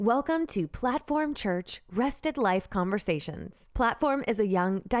Welcome to Platform Church Rested Life Conversations. Platform is a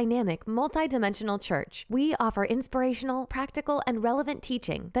young, dynamic, multidimensional church. We offer inspirational, practical, and relevant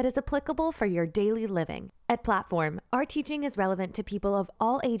teaching that is applicable for your daily living. At Platform, our teaching is relevant to people of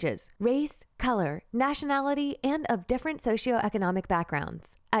all ages, race, color, nationality, and of different socioeconomic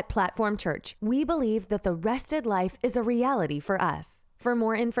backgrounds. At Platform Church, we believe that the rested life is a reality for us. For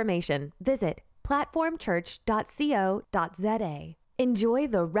more information, visit platformchurch.co.za. Enjoy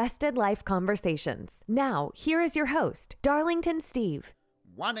the Rested Life Conversations. Now, here is your host, Darlington Steve.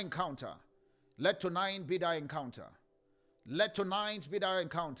 One encounter. Let tonight be thy encounter. Let tonight be thy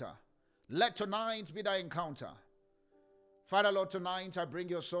encounter. Let tonight be thy encounter. Father, Lord, tonight I bring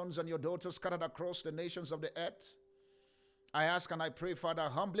your sons and your daughters scattered across the nations of the earth. I ask and I pray, Father,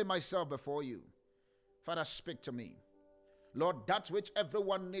 humbly myself before you. Father, speak to me. Lord, that which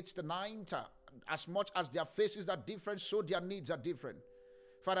everyone needs tonight, as much as their faces are different, so their needs are different.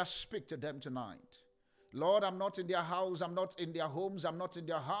 Father, speak to them tonight. Lord, I'm not in their house, I'm not in their homes, I'm not in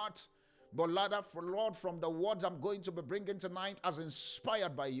their hearts. But Lord, from the words I'm going to be bringing tonight as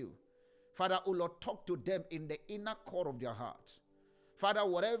inspired by you. Father, oh Lord, talk to them in the inner core of their heart. Father,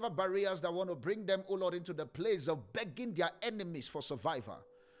 whatever barriers that want to bring them, oh Lord, into the place of begging their enemies for survival.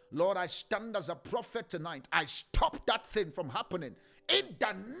 Lord, I stand as a prophet tonight. I stop that thing from happening in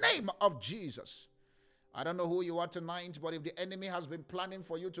the name of Jesus. I don't know who you are tonight, but if the enemy has been planning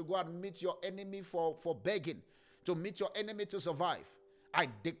for you to go and meet your enemy for begging, to meet your enemy to survive, I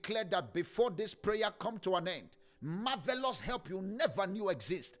declare that before this prayer come to an end, marvelous help you never knew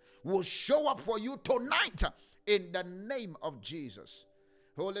exist will show up for you tonight in the name of Jesus.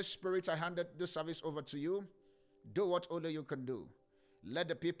 Holy Spirit, I handed this service over to you. Do what only you can do. Let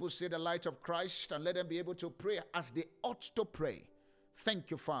the people see the light of Christ and let them be able to pray as they ought to pray. Thank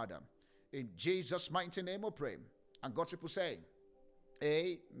you, Father. In Jesus' mighty name we pray. And God's people say,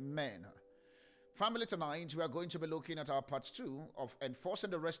 Amen. Family, tonight we are going to be looking at our part 2 of enforcing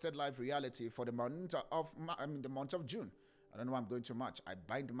the rested life reality for the month of June. I don't know why I'm going to March. I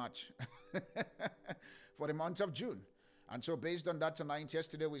bind March. For the month of June. And so based on that tonight,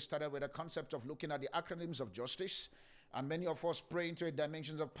 yesterday we started with the concept of looking at the acronyms of justice. And many of us pray into a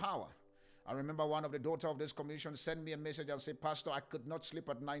dimensions of power. I remember one of the daughter of this commission sent me a message and said, Pastor, I could not sleep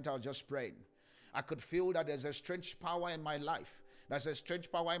at night. I was just praying. I could feel that there's a strange power in my life. There's a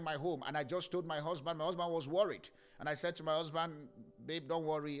strange power in my home. And I just told my husband was worried. And I said to my husband, babe, don't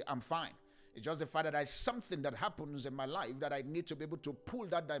worry, I'm fine. It's just the fact that there's something that happens in my life that I need to be able to pull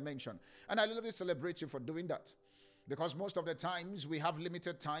that dimension. And I literally celebrate you for doing that. Because most of the times we have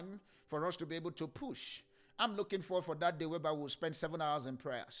limited time for us to be able to push. I'm looking forward for that day whereby we'll spend 7 hours in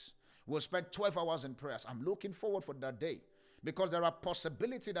prayers. We'll spend 12 hours in prayers. I'm looking forward for that day because there are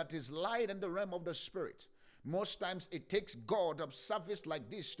possibilities that is light in the realm of the spirit. Most times it takes God of service like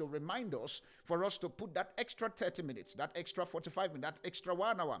this to remind us for us to put that extra 30 minutes, that extra 45 minutes, that extra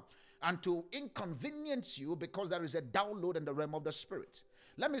 1 hour, and to inconvenience you because there is a download in the realm of the spirit.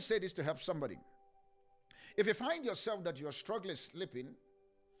 Let me say this to help somebody. If you find yourself that you are struggling sleeping,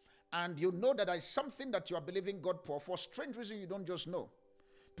 and you know that there is something that you are believing God for strange reason you don't just know.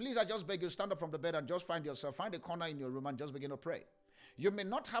 Please, I just beg you, stand up from the bed and just find a corner in your room and just begin to pray. You may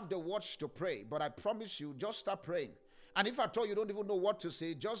not have the words to pray, but I promise you, just start praying. And if at all you don't even know what to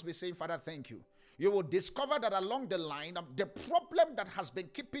say, just be saying, Father, thank you. You will discover that along the line, the problem that has been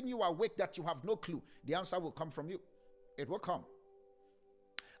keeping you awake that you have no clue, the answer will come from you. It will come.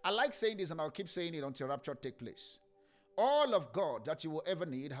 I like saying this and I'll keep saying it until rapture takes place. All of God that you will ever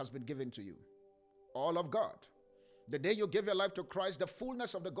need has been given to you. All of God. The day you give your life to Christ, the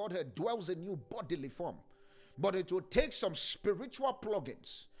fullness of the Godhead dwells in you bodily form. But it will take some spiritual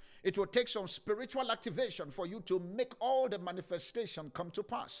plugins. It will take some spiritual activation for you to make all the manifestation come to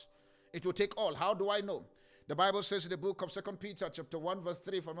pass. It will take all. How do I know? The Bible says in the book of 2 Peter chapter 1 verse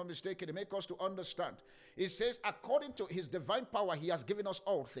 3, if I'm not mistaken, it makes us to understand. It says, according to his divine power, he has given us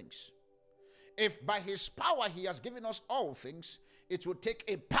all things. If by his power he has given us all things, it will take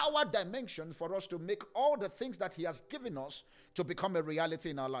a power dimension for us to make all the things that he has given us to become a reality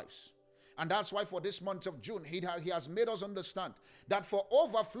in our lives. And that's why for this month of June, he has made us understand that for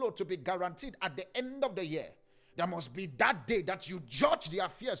overflow to be guaranteed at the end of the year, there must be that day that you judge the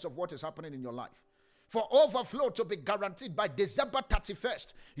affairs of what is happening in your life. For overflow to be guaranteed by December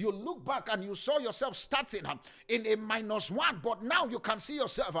 31st, you look back and you saw yourself starting in a -1, but now you can see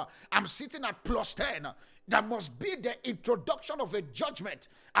yourself, I'm sitting at +10. There must be the introduction of a judgment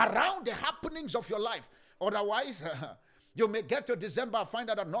around the happenings of your life. Otherwise, you may get to December and find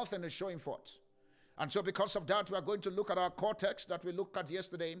out that nothing is showing forth. And so because of that, we are going to look at our core text that we looked at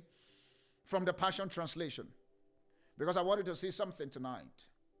yesterday from the Passion Translation. Because I wanted to see something tonight.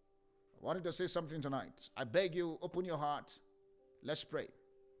 I wanted to say something tonight. I beg you, open your heart. Let's pray.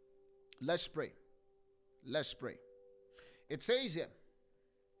 Let's pray. Let's pray. It says here,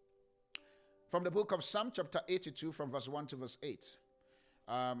 from the book of Psalm chapter 82, from verse 1 to verse 8.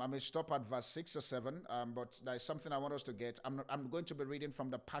 I may stop at verse 6 or 7, but there is something I want us to get. I'm going to be reading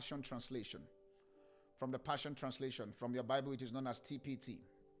from the Passion Translation. From the Passion Translation. From your Bible, it is known as TPT.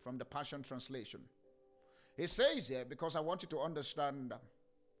 From the Passion Translation. It says here, because I want you to understand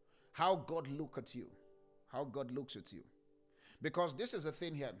how God looks at you. How God looks at you. Because this is the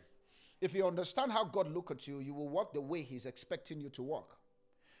thing here. If you understand how God looks at you, you will walk the way He's expecting you to walk.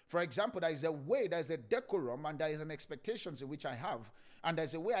 For example, there is a way, there is a decorum, and there is an expectations in which I have. And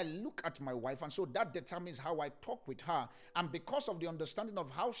there's a way I look at my wife, and so that determines how I talk with her. And because of the understanding of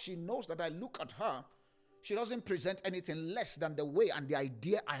how she knows that I look at her, she doesn't present anything less than the way and the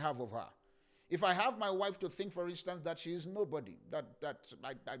idea I have of her. If I have my wife to think, for instance, that she is nobody, that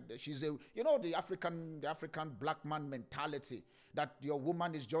she's a, the African black man mentality, that your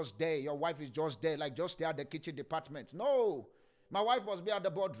woman is just there, your wife is just there, like just there at the kitchen department. No, my wife must be at the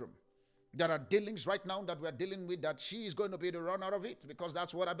boardroom. There are dealings right now that we're dealing with that she is going to be the run out of it, because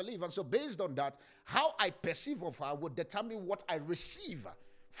that's what I believe. And so based on that, how I perceive of her would determine what I receive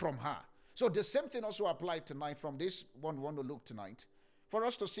from her. So the same thing also applied tonight from this one we want to look tonight. For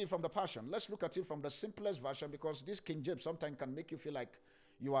us to see from the Passion, let's look at it from the simplest version, because this King James sometimes can make you feel like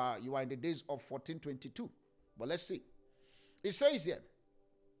you are in the days of 1422. But let's see. It says here,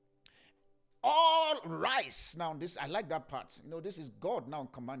 all rise. Now this, I like that part. This is God now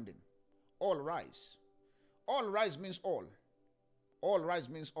commanding. All rise. All rise means all. All rise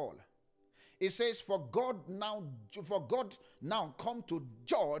means all. It says, for God now come to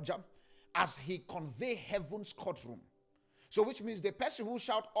judge as He convey heaven's courtroom. So which means the person who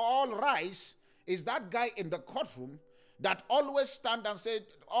shout all rise is that guy in the courtroom that always stand and say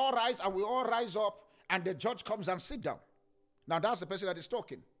all rise, and we all rise up, and the judge comes and sit down. Now that's the person that is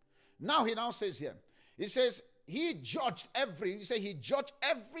talking. Now he now says here, he says he judged every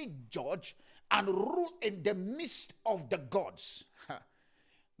judge and rule in the midst of the gods.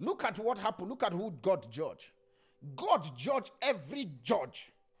 Look at what happened. Look at who God judged. God judged every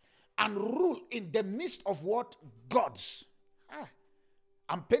judge and rule in the midst of what? Gods.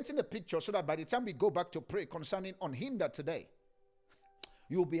 I'm painting a picture so that by the time we go back to pray concerning unhindered today,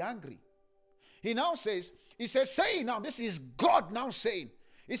 you'll be angry. He says, saying now, this is God now saying,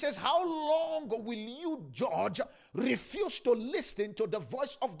 he says, how long will you, judge, refuse to listen to the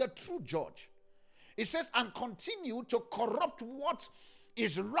voice of the true judge? It says, and continue to corrupt what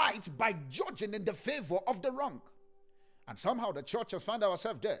is right by judging in the favor of the wrong. And somehow the church has found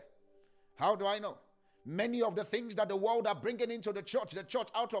ourselves there. How do I know? Many of the things that the world are bringing into the church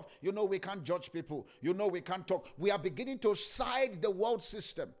out of, we can't judge people. We can't talk. We are beginning to side the world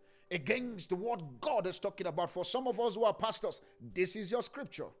system against what God is talking about. For some of us who are pastors, this is your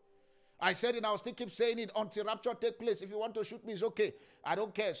scripture. I said it, I still keep saying it until rapture take place. If you want to shoot me, it's okay. I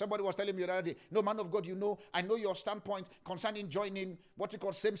don't care. Somebody was telling me the other day, no, man of God, I know your standpoint concerning joining what you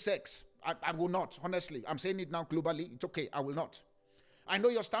call same sex. I will not, honestly. I'm saying it now globally. It's okay. I will not. I know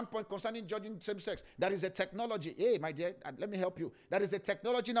your standpoint concerning judging same sex. That is a technology. Hey, my dear, let me help you. That is a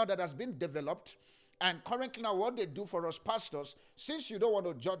technology now that has been developed. And currently now what they do for us pastors, since you don't want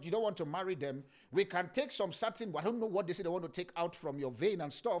to judge, you don't want to marry them, we can take some certain, I don't know what they say they want to take out from your vein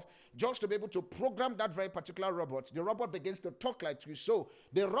and stuff, just to be able to program that very particular robot. The robot begins to talk like you. So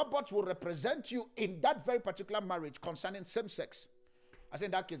the robot will represent you in that very particular marriage concerning same sex. I say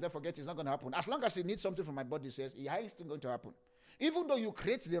in that case, then forget it's not going to happen. As long as it needs something from my body, says, yeah, it's still going to happen. Even though you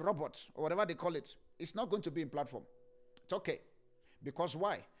create the robot, or whatever they call it, it's not going to be in platform. It's okay. Because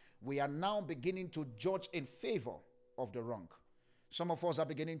why? We are now beginning to judge in favor of the wrong. Some of us are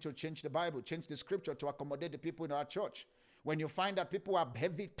beginning to change the Bible, change the scripture to accommodate the people in our church. When you find that people are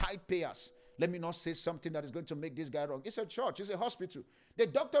heavy tithe payers, let me not say something that is going to make this guy wrong. It's a church, it's a hospital. The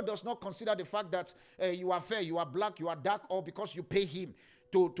doctor does not consider the fact that you are fair, you are black, you are dark, or because you pay him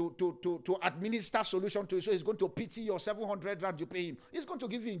to administer solution to it. So he's going to pity your 700 rand you pay him. He's going to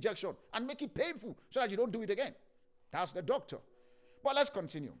give you injection and make it painful so that you don't do it again. That's the doctor. But let's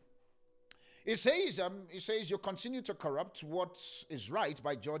continue. It says you continue to corrupt what is right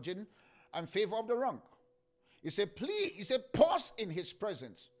by judging in favor of the wrong. It said, please, it said, pause in his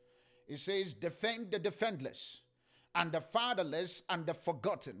presence. It says, defend the defendless and the fatherless and the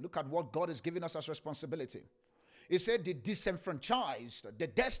forgotten. Look at what God is giving us as responsibility. It said, the disenfranchised, the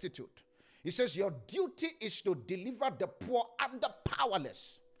destitute. It says, your duty is to deliver the poor and the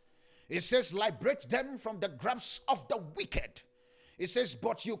powerless. It says, liberate them from the grasp of the wicked. It says,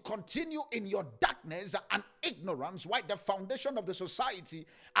 but you continue in your darkness and ignorance, while the foundation of the society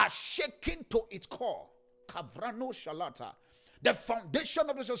are shaken to its core. Kavrano shalata. The foundation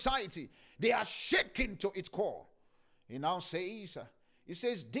of the society, they are shaken to its core. He now says, he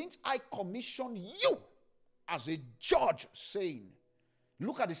says, didn't I commission you as a judge, saying,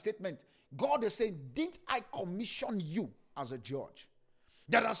 look at the statement. God is saying, didn't I commission you as a judge?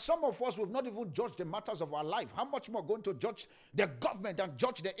 There are some of us who have not even judged the matters of our life. How much more going to judge the government and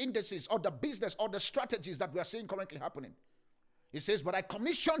judge the indices or the business or the strategies that we are seeing currently happening? He says, but I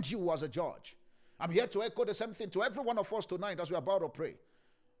commissioned you as a judge. I'm here to echo the same thing to every one of us tonight as we're about to pray.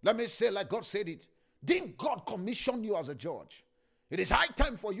 Let me say like God said it. Didn't God commission you as a judge? It is high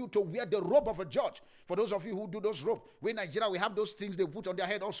time for you to wear the robe of a judge. For those of you who do those robes, we in Nigeria, we have those things they put on their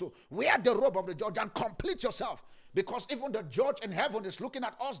head also. Wear the robe of the judge and complete yourself. Because even the judge in heaven is looking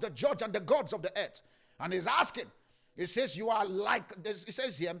at us, the judge and the gods of the earth. And he's asking, he says, you are like this. He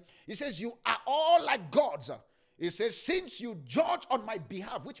says here, he says, you are all like gods. He says, since you judge on my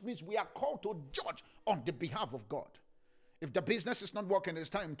behalf, which means we are called to judge on the behalf of God. If the business is not working, it's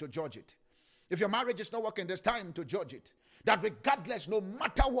time to judge it. If your marriage is not working, there's time to judge it. That regardless, no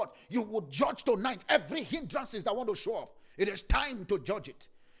matter what, you would judge tonight every hindrances that want to show up. It is time to judge it.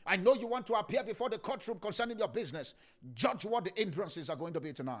 I know you want to appear before the courtroom concerning your business. Judge what the hindrances are going to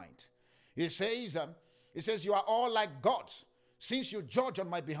be tonight. He says, you are all like gods, since you judge on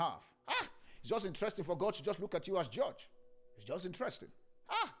my behalf. It's just interesting for God to just look at you as judge. It's just interesting.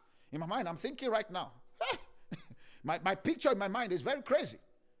 In my mind, I'm thinking right now. My picture in my mind is very crazy.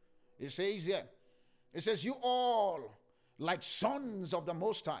 It says here, it says, you all like sons of the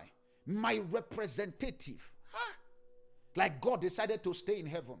Most High, my representative. Like God decided to stay in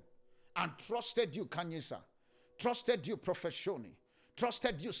heaven and trusted you, Kanyisa, trusted you, Professioni,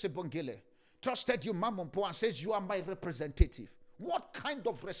 trusted you, Sibongile, trusted you, Mamumpo, and says you are my representative. What kind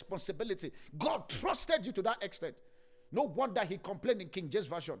of responsibility? God trusted you to that extent. No wonder he complained in King James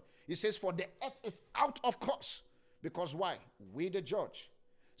Version. He says, for the earth is out of course. Because why? We the judge.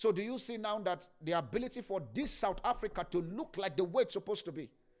 So do you see now that the ability for this South Africa to look like the way it's supposed to be,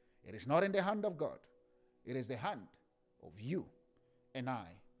 it is not in the hand of God. It is the hand of you and I.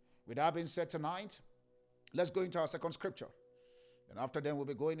 With that being said tonight, let's go into our second scripture. And after then, we'll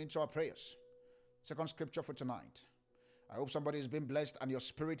be going into our prayers. Second scripture for tonight. I hope somebody has been blessed and your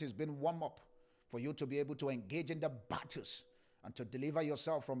spirit has been warmed up for you to be able to engage in the battles and to deliver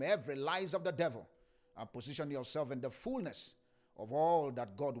yourself from every lies of the devil and position yourself in the fullness of all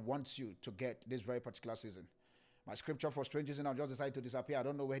that God wants you to get this very particular season. My scripture for strangers and I just decided to disappear. I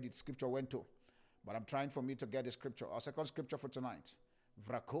don't know where the scripture went to, but I'm trying for me to get the scripture. Our second scripture for tonight.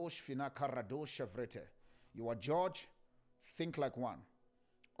 Vrakosh fina karado chevrete. You are judge, think like one,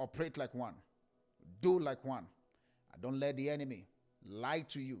 operate like one, do like one. And don't let the enemy lie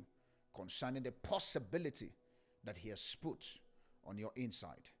to you concerning the possibility that he has put on your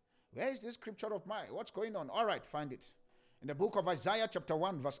inside. Where is this scripture of mine? What's going on? All right, find it. In the book of Isaiah chapter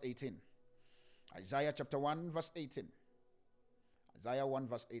 1 verse 18. Isaiah chapter 1 verse 18. Isaiah 1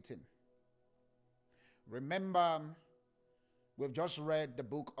 verse 18. Remember, we've just read the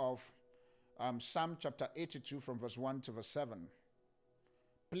book of Psalm chapter 82 from verse 1 to verse 7.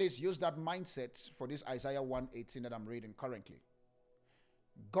 Please use that mindset for this Isaiah 1:18 that I'm reading currently.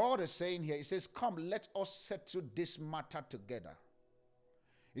 God is saying here, he says, come, let us settle this matter together.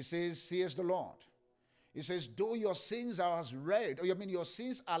 He says, here's the Lord. He says, though your sins are as red, or you mean your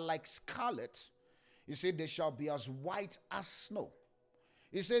sins are like scarlet, he said, they shall be as white as snow.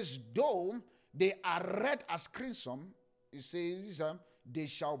 He says, though they are red as crimson, he says, they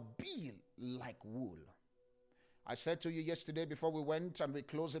shall be like wool. I said to you yesterday before we went and we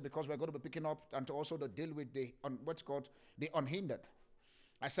closed it, because we're going to be picking up and to also to deal with the what's called the unhindered.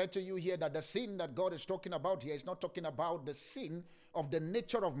 I said to you here that the sin that God is talking about here is not talking about the sin of the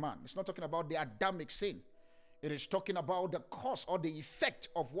nature of man. It's not talking about the Adamic sin. It is talking about the cause or the effect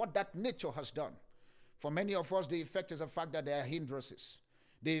of what that nature has done. For many of us, the effect is the fact that there are hindrances.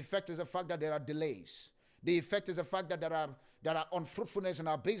 The effect is the fact that there are delays. The effect is the fact that there are unfruitfulness in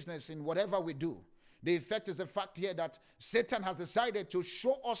our business, in whatever we do. The effect is the fact here that Satan has decided to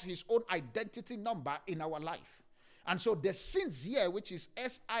show us his own identity number in our life. And so the sins here, which is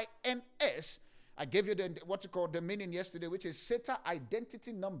SINS, I gave you the meaning yesterday, which is Satan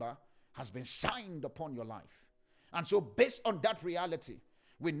identity number, has been signed upon your life. And so based on that reality,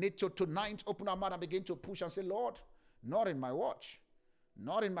 we need to tonight open our mouth and begin to push and say, Lord, not in my watch.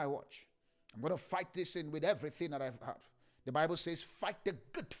 Not in my watch. I'm going to fight this in with everything that I have. The Bible says, fight the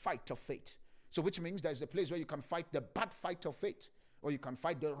good fight of faith. So which means there's a place where you can fight the bad fight of faith, or you can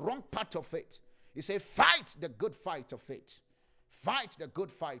fight the wrong part of faith. He said, fight the good fight of faith. Fight the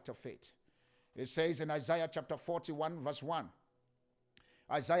good fight of faith. It says in Isaiah chapter 41 verse 1.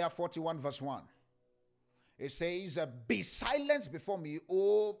 Isaiah 41 verse 1. It says, be silenced before me,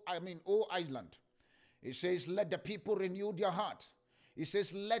 O Iceland. It says, let the people renew their heart. It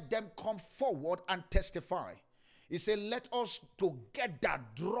says, let them come forward and testify. It says, let us together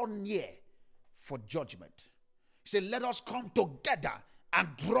draw near for judgment. It says, let us come together and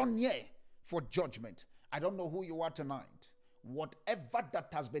draw near for judgment. I don't know who you are tonight. Whatever that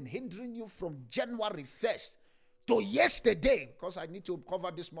has been hindering you from January 1st to yesterday, because I need to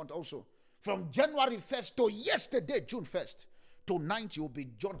cover this month also. From January 1st to yesterday, June 1st, tonight you'll be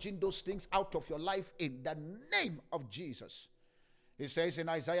judging those things out of your life in the name of Jesus. It says in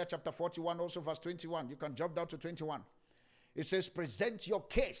Isaiah chapter 41, also verse 21. You can jump down to 21. It says, present your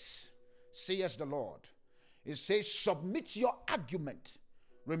case, says the Lord. It says, submit your argument.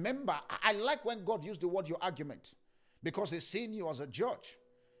 Remember, I like when God used the word your argument, because he's seen you as a judge.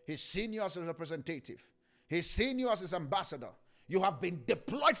 He's seen you as a representative. He's seen you as his ambassador. You have been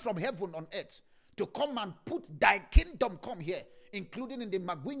deployed from heaven on earth to come and put thy kingdom come here, including in the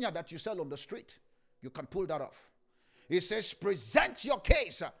magwinya that you sell on the street. You can pull that off. He says, present your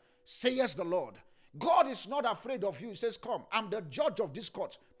case, says the Lord. God is not afraid of you. He says, come, I'm the judge of this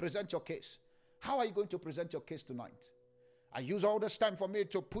court. Present your case. How are you going to present your case tonight? I use all this time for me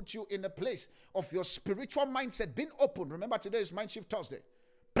to put you in a place of your spiritual mindset being open. Remember, today is Mind Shift Thursday.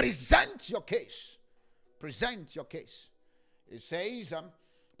 Present your case. Present your case. It says,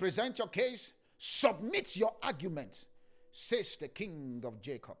 present your case, submit your argument, says the King of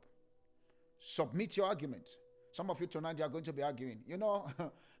Jacob. Submit your argument. Some of you tonight, you are going to be arguing. You know,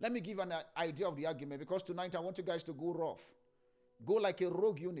 let me give an idea of the argument, because tonight I want you guys to go rough. Go like a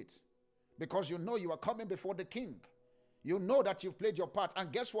rogue unit, because you know you are coming before the king. You know that you've played your part. And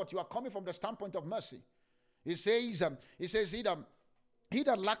guess what? You are coming from the standpoint of mercy. He says, he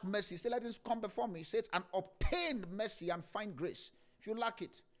that lack mercy, say, let him come before me. He says, and obtain mercy and find grace. If you lack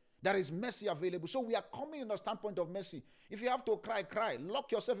it, there is mercy available. So we are coming in the standpoint of mercy. If you have to cry, cry.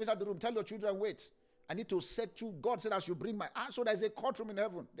 Lock yourself inside the room. Tell your children, wait. I need to set you. God said I should bring my answer. So there's a courtroom in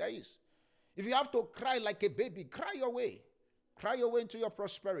heaven. There is. If you have to cry like a baby, cry your way. Cry your way into your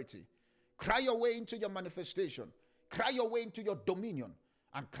prosperity. Cry your way into your manifestation. Cry your way into your dominion.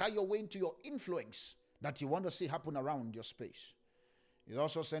 And cry your way into your influence that you want to see happen around your space. It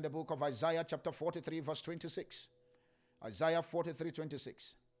also says in the book of Isaiah chapter 43 verse 26. Isaiah 43,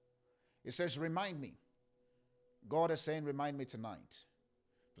 26. It says, remind me. God is saying, remind me tonight.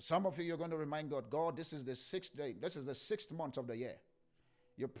 For some of you, you're going to remind God, God, this is the 6th day. This is the 6th month of the year.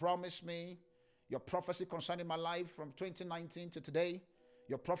 You promised me your prophecy concerning my life from 2019 to today.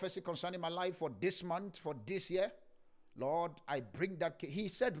 Your prophecy concerning my life for this month, for this year. Lord, I bring that. He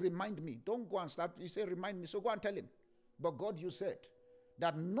said, remind me. Don't go and start. He said, remind me. So go and tell him. But God, you said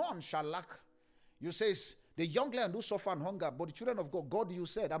that none shall lack. You says, the young lion do suffer and hunger, but the children of God, God, you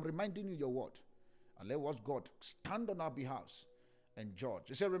said, I'm reminding you your word. And let us, God, stand on our behalf and judge.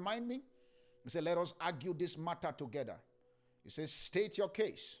 He said, remind me. He said, let us argue this matter together. He says, state your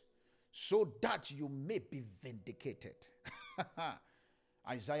case so that you may be vindicated.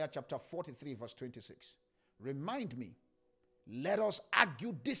 Isaiah chapter 43 verse 26. Remind me. Let us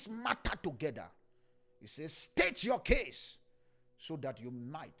argue this matter together. He says, state your case so that you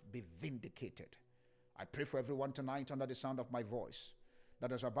might be vindicated. I pray for everyone tonight under the sound of my voice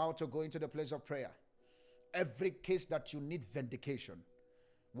that is about to go into the place of prayer. Every case that you need vindication,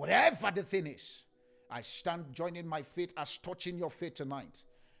 whatever the thing is, I stand joining my faith as touching your faith tonight,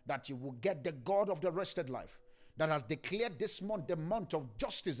 that you will get the God of the rested life that has declared this month the month of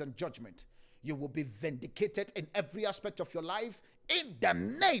justice and judgment. You will be vindicated in every aspect of your life in the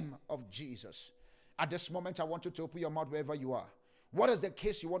name of Jesus. At this moment, I want you to open your mouth wherever you are. What is the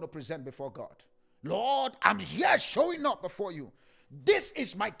case you want to present before God? Lord, I'm here showing up before you. This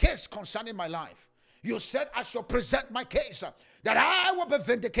is my case concerning my life. You said I shall present my case, that I will be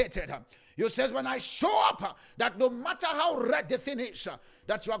vindicated. You says when I show up, that no matter how red the thing is,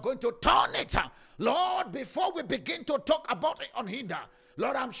 that you are going to turn it. Lord, before we begin to talk about it unhindered,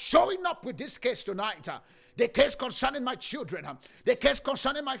 Lord, I'm showing up with this case tonight. The case concerning my children, the case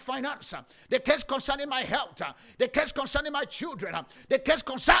concerning my finance, the case concerning my health, the case concerning my children, the case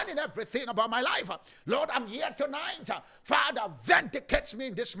concerning everything about my life. Lord, I'm here tonight. Father, vindicate me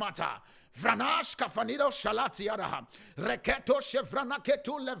in this matter. Vranash kafanido shalatiada. Reketo shevrana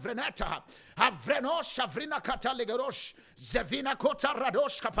ketu levreneta. Havreno shavrina katalegerosh. Zevina kota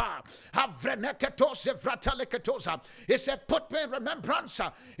radosh kapa. Havreneketo zevrata leketosa. He said, put me in remembrance.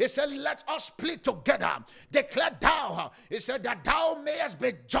 He said, let us plead together. Declare thou. He said, that thou mayest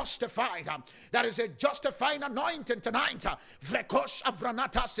be justified. That is a justifying anointing tonight. Vrekosh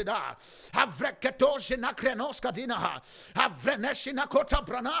avranata sida. Havreketo jinakrenos kadina. Havreneshina kota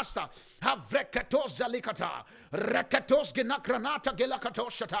branasta. Havreketos zalikata. Reketos ginakranata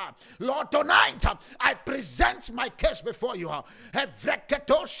gelakatoshata. Lord, tonight I present my case before you.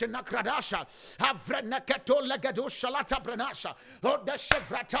 Havreketos jinakradasha. Havreneketo legedushalata branasha. Lord, the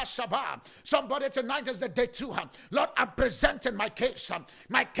shevrata shaba. Somebody tonight is the day 2. Lord, I'm presenting my case.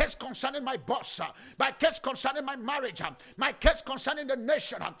 My case concerning my boss. My case concerning my marriage. My case concerning the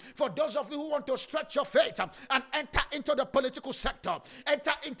nation. For those of you who want to stretch your faith and enter into the political sector,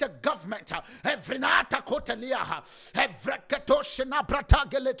 enter into government.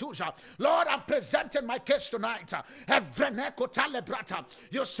 Lord, I'm presenting my case tonight.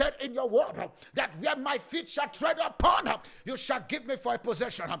 You said in your word that where my feet shall tread upon, you shall give me for a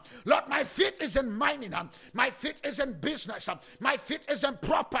possession. Lord, my feet is in mining. My feet is in business. My feet is in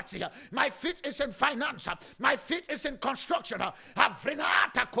property. My feet is in finance. My feet is in construction.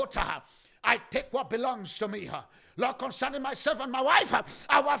 I take what belongs to me. Lord, concerning myself and my wife,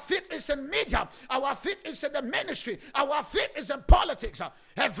 our feet is in media. Our feet is in the ministry. Our feet is in politics.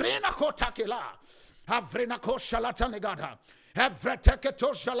 Evrina kotakila. Evrina koshalata negada. It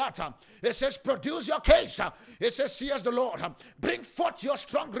says, produce your case. It says, see as the Lord. Bring forth your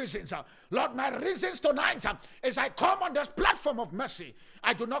strong reasons. Lord, my reasons tonight is I come on this platform of mercy.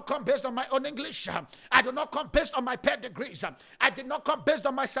 I do not come based on my own English. I do not come based on my pedigrees. I did not come based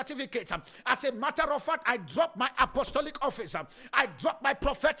on my certificate. As a matter of fact, I dropped my apostolic office. I dropped my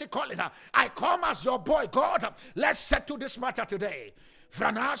prophetic calling. I come as your boy. God, let's settle this matter today.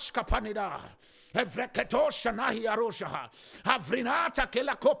 Franash kapanida. Evreketo shanahi arosha. Havrinata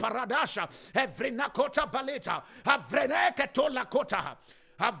kelako paradasha. Evrinakota baleta. Havreneketo lakota.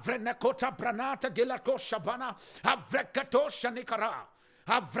 Havrenekota branata gilako shabana. Havreketo shanikara.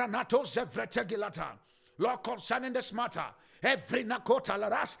 Havranato zevrete gilata. Lord, concerning this matter, every nakota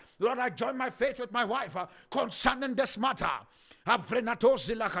larash, Lord, I join my faith with my wife concerning this matter. Havrenato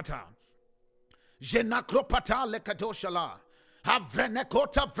zilakata. Jenakropata lekatoshala.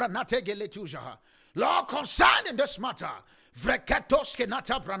 Havrenekota vranate geletuja. Lord, concerning this matter, Vreketos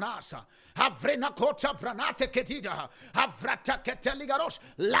kenata vranasa. Havrenakota vranate ketida. Havrata keteligaros.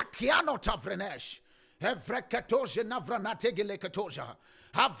 Lakiano tavrenesh. Evreketos genavranate gelekatoja.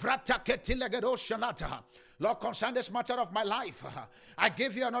 Havrata ketilegadoshanata. Lord, concern this matter of my life. I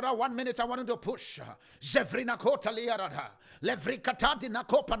give you another 1 minute. I want you to push. Zevrina kota liarada. Levrikata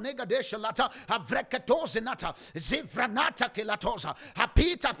dinakopa negadesha lata. Havreketozinata. Zivranata kilatosa.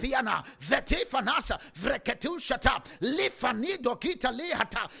 Hapita piana. Vetifanasa. Vreketushata. Lifanido kita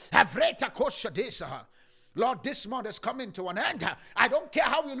lihata. Havreta kosha desa. Lord, this month is coming to an end. I don't care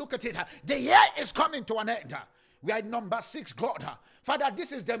how you look at it. The year is coming to an end. We are in number 6, God. Father,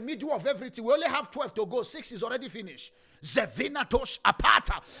 this is the middle of everything. We only have 12 to go. 6 is already finished. Zevinatos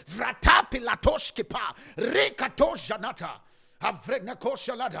apata. Vrata pilatosh kipa. Rekatos janata.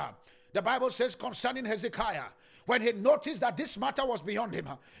 Havrenekoshalada. The Bible says concerning Hezekiah, when he noticed that this matter was beyond him,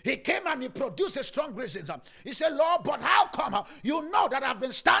 he came and he produced a strong reason. He said, Lord, but how come? You know that I've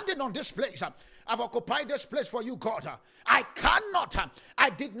been standing on this place. I've occupied this place for you, God. I cannot.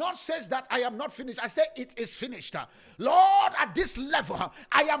 I did not say that I am not finished. I said it is finished. Lord, at this level,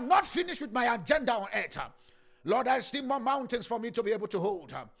 I am not finished with my agenda on earth. Lord, there are still more mountains for me to be able to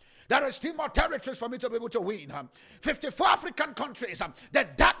hold. There are still more territories for me to be able to win. 54 African countries. The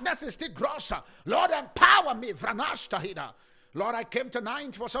darkness is still gross. Lord, empower me. Vranash tahida. Lord, I came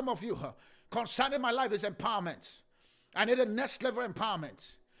tonight for some of you. Concerning my life is empowerment. I need a next level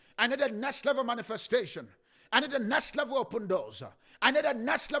empowerment. I need a next level manifestation. I need a next level open doors. I need a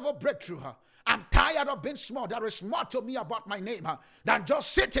next level breakthrough. I'm tired of being small. There is more to me about my name than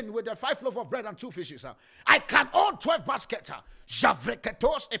just sitting with the 5 loaves of bread and 2 fishes. I can own 12 baskets.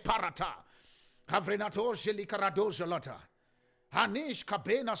 Javreketos eparata. Havrenatos jelikarados lata. Hanish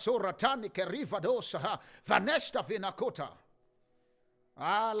kabena soratani kerivados vanesta vinakota.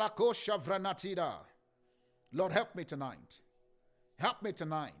 Alakosha vranatida. Lord, help me tonight. Help me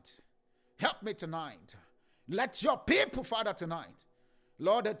tonight. Help me tonight. Let your people, Father, tonight,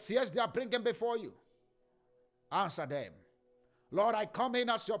 Lord, the tears they are bringing before you, answer them. Lord, I come in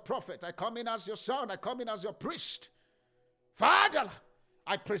as your prophet. I come in as your son. I come in as your priest. Father,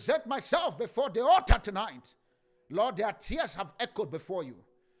 I present myself before the altar tonight. Lord, their tears have echoed before you.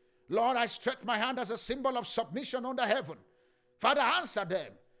 Lord, I stretch my hand as a symbol of submission under heaven. Father, answer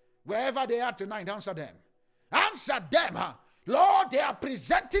them. Wherever they are tonight, answer them. Answer them. Lord, they are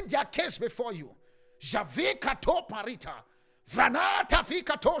presenting their case before you. Javi kato parita. Vranata fi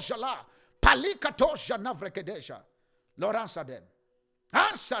kato jala. Pali kato jana vrekedesha. Lord, answer them.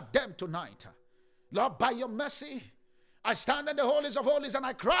 Answer them tonight. Lord, by your mercy, I stand in the holies of holies and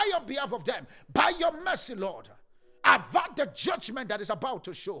I cry on behalf of them. By your mercy, Lord, avert the judgment that is about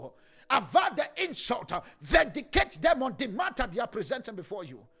to show. Avert the insult. Vindicate them on the matter they are presenting before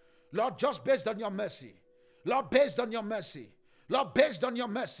you. Lord, just based on your mercy. Lord, based on your mercy. Lord, based on your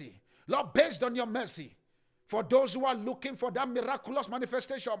mercy. Lord, based on your mercy. For those who are looking for that miraculous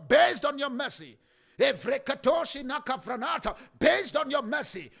manifestation, based on your mercy. Based on your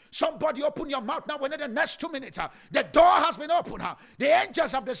mercy. Somebody open your mouth now within the next 2 minutes. The door has been opened. The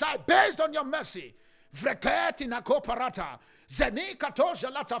angels have decided, based on your mercy. Father,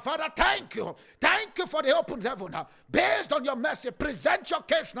 thank you. Thank you for the open heaven. Based on your mercy, present your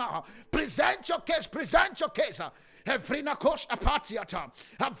case now. Present your case. Present your case. I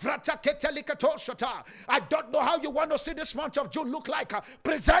don't know how you want to see this month of June look like.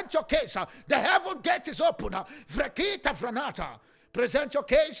 Present your case. The heaven gate is open. Present your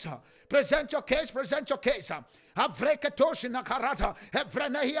case. Present your case. Present your case. Avreketoshi nakarata.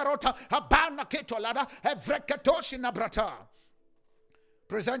 Evrene hierota. Abana ketolada. Evreketoshi nabrata.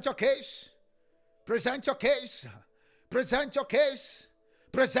 Present your case. Present your case. Present your case.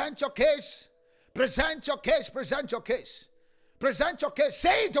 Present your case. Present your case. Present your case. Present your case.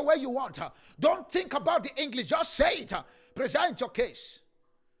 Say it the way you want. Don't think about the English. Just say it. Present your case.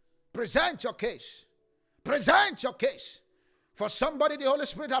 Present your case. Present your case. For somebody, the Holy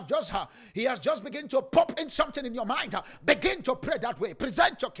Spirit he has just begun to pop in something in your mind. Begin to pray that way.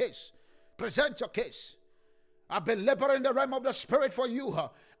 Present your case. Present your case. I've been laboring in the realm of the Spirit for you.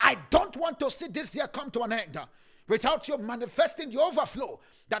 I don't want to see this year come to an end without you manifesting the overflow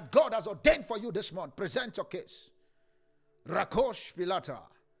that God has ordained for you this month. Present your case. Rakosh Pilata.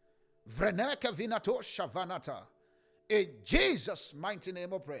 Vreneke Vinato Shavanata. In Jesus' mighty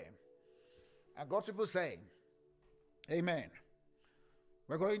name of prayer. I got people saying, amen.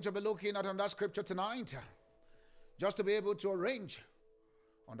 We're going to be looking at that scripture tonight, just to be able to arrange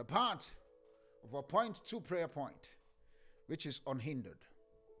on the part of our point 2 prayer point, which is unhindered.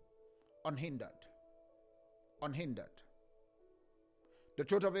 Unhindered. Unhindered. The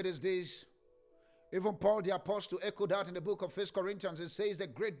truth of it is this. Even Paul the apostle echoed that in the book of 1 Corinthians. It says, the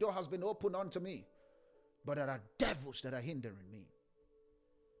great door has been opened unto me, but there are devils that are hindering me.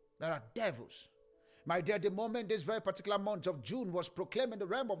 There are devils. My dear, the moment this very particular month of June was proclaimed in the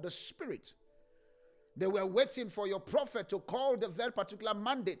realm of the Spirit, they were waiting for your prophet to call the very particular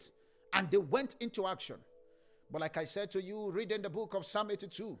mandate, and they went into action. But like I said to you, read in the book of Psalm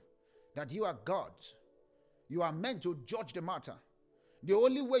 82, that you are gods. You are meant to judge the matter. The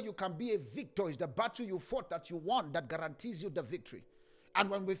only way you can be a victor is the battle you fought that you won that guarantees you the victory. And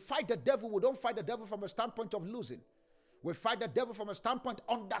when we fight the devil, we don't fight the devil from a standpoint of losing. We fight the devil from a standpoint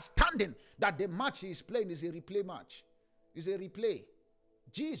understanding that the match he is playing is a replay match. It's a replay.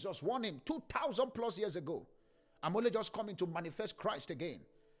 Jesus won him 2,000 plus years ago. I'm only just coming to manifest Christ again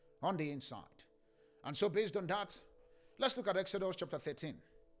on the inside. And so based on that, let's look at Exodus chapter 13.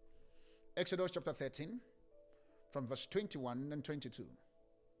 Exodus chapter 13 from verse 21 and 22.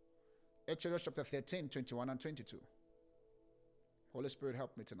 Exodus chapter 13, 21 and 22. Holy Spirit,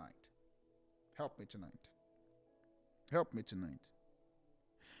 help me tonight. Help me tonight. Help me tonight.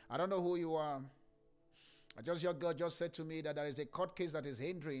 I don't know who you are. I just hear God just said to me that there is a court case that is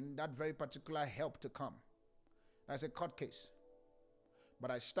hindering that very particular help to come. There's a court case.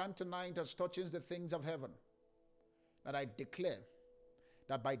 But I stand tonight as touching the things of heaven, that I declare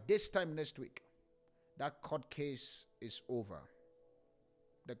that by this time next week, that court case is over.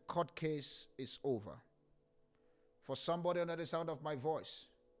 The court case is over. For somebody under the sound of my voice,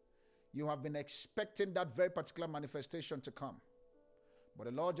 you have been expecting that very particular manifestation to come. But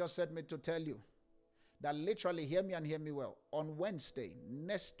the Lord just said me to tell you that literally, hear me and hear me well. On Wednesday,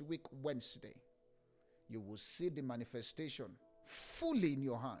 next week Wednesday, you will see the manifestation fully in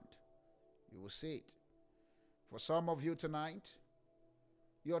your hand. You will see it. For some of you tonight,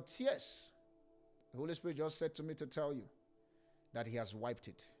 your tears, the Holy Spirit just said to me to tell you that He has wiped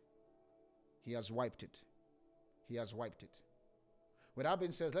it. He has wiped it. He has wiped it. With that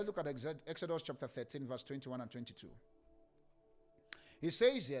being said, let's look at Exodus chapter 13, verse 21 and 22. He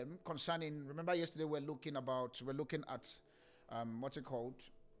says here concerning, remember yesterday we're looking at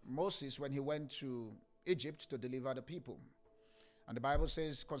Moses when he went to Egypt to deliver the people. And the Bible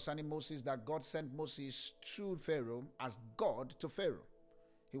says concerning Moses that God sent Moses to Pharaoh as God to Pharaoh.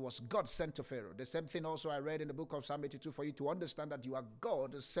 He was God sent to Pharaoh. The same thing also I read in the book of Psalm 82 for you to understand that you are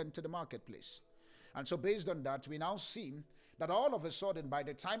God sent to the marketplace. And so based on that, we now see that all of a sudden, by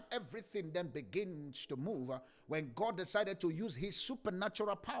the time everything then begins to move, when God decided to use his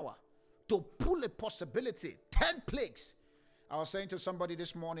supernatural power to pull a possibility, 10 plagues. I was saying to somebody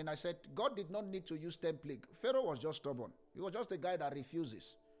this morning, I said, God did not need to use 10 plagues. Pharaoh was just stubborn. He was just a guy that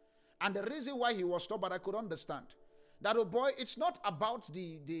refuses. And the reason why he was stubborn, I could understand. That, oh boy, it's not about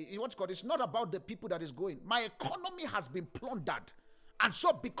it's not about the people that is going. My economy has been plundered. And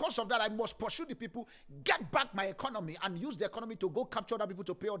so because of that, I must pursue the people, get back my economy, and use the economy to go capture other people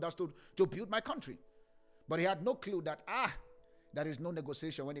to pay others to build my country. But he had no clue that, there is no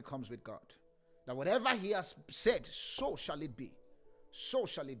negotiation when it comes with God. That whatever he has said, so shall it be. So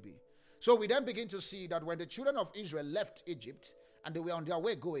shall it be. So we then begin to see that when the children of Israel left Egypt and they were on their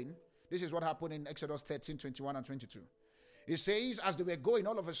way going, this is what happened in Exodus 13, 21 and 22. It says, as they were going,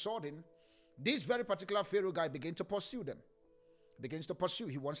 all of a sudden, this very particular Pharaoh guy began to pursue them. Begins to pursue.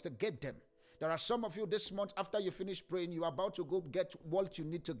 He wants to get them. There are some of you this month, after you finish praying, you are about to go get what you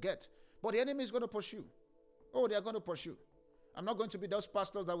need to get. But the enemy is going to pursue. Oh, they are going to pursue. I'm not going to be those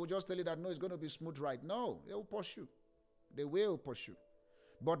pastors that will just tell you that, no, it's going to be smooth ride. No, they will pursue. They will pursue.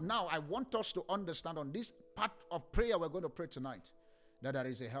 But now I want us to understand on this part of prayer we're going to pray tonight that there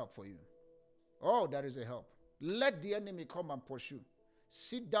is a help for you. Oh, there is a help. Let the enemy come and pursue.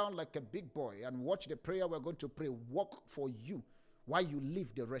 Sit down like a big boy and watch the prayer we're going to pray work for you while you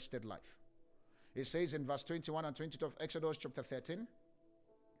live the rested life. It says in verse 21 and 22 of Exodus chapter 13.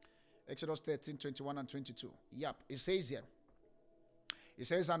 Exodus 13, 21 and 22. Yep, it says here. It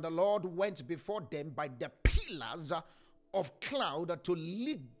says, and the Lord went before them by the pillars of cloud to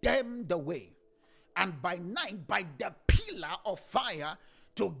lead them the way, and by night by the pillar of fire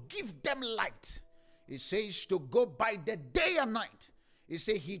to give them light. It says to go by the day and night. It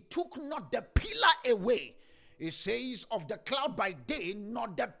says he took not the pillar away. It says of the cloud by day,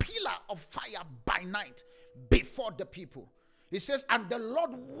 not the pillar of fire by night before the people. It says, and the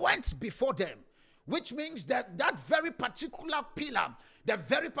Lord went before them, which means that that very particular pillar, the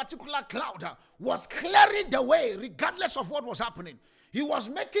very particular cloud was clearing the way regardless of what was happening. He was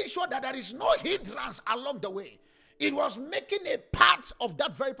making sure that there is no hindrance along the way. It was making a part of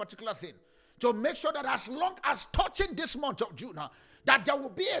that very particular thing to make sure that as long as touching this month of June, that there will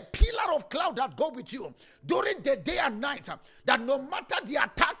be a pillar of cloud that go with you during the day and night, that no matter the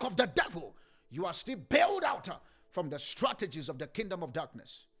attack of the devil, you are still bailed out from the strategies of the kingdom of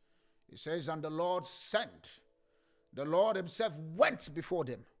darkness. It says, and the Lord sent. The Lord himself went before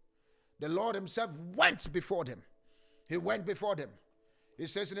them. The Lord himself went before them. He went before them. It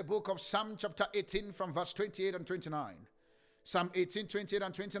says in the book of Psalm chapter 18 from verse 28 and 29. Psalm 18, 28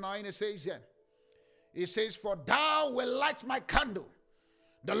 and 29, it says here. It says, for thou will light my candle.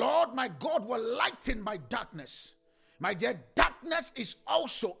 The Lord my God will lighten my darkness. My dear, darkness is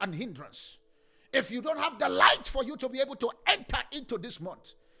also an hindrance. If you don't have the light for you to be able to enter into this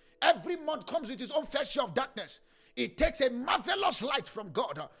month, every month comes with its own fair share of darkness. It takes a marvelous light from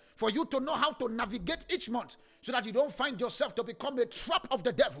God for you to know how to navigate each month so that you don't find yourself to become a trap of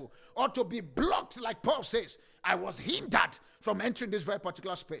the devil or to be blocked, like Paul says. I was hindered from entering this very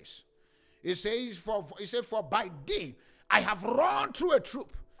particular space. It says, for by day I have run through a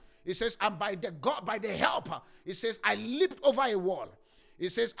troop. It says, and by the helper, it says, I leaped over a wall. It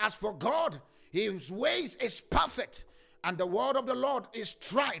says, as for God, his ways is perfect, and the word of the Lord is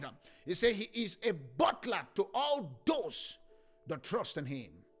tried. He says he is a butler to all those that trust in him.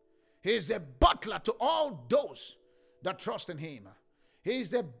 He is a butler to all those that trust in him. He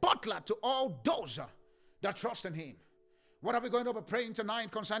is a butler to all those that trust in him. What are we going to be praying tonight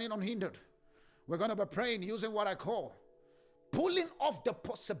concerning unhindered? We're going to be praying using what I call pulling off the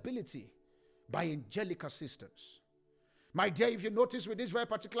possibility by angelic assistance. My dear, if you notice with these very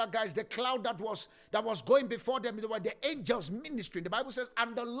particular guys, the cloud that was going before them, they were the angels ministering. The Bible says,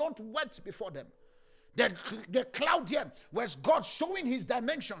 and the Lord went before them. The cloud here was God showing his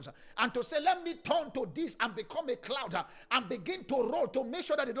dimensions and to say, let me turn to this and become a cloud and begin to roll to make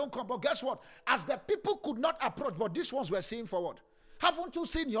sure that they don't come. But guess what? As the people could not approach, but these ones were seeing forward. Haven't you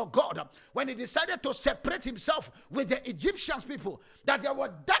seen your God when he decided to separate himself with the Egyptians people, that there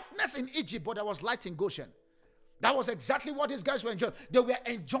was darkness in Egypt, but there was light in Goshen? That was exactly what these guys were enjoying. They were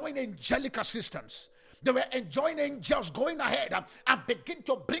enjoying angelic assistance. They were enjoying angels going ahead and begin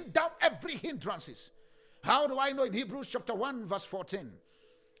to bring down every hindrances. How do I know? In Hebrews chapter 1 verse 14.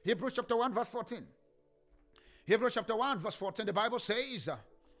 Hebrews chapter 1 verse 14. Hebrews chapter 1 verse 14. The Bible says,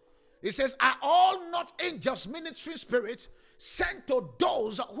 it says, are all not angels ministering spirits sent to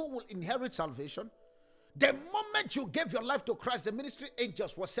those who will inherit salvation? The moment you gave your life to Christ, the ministry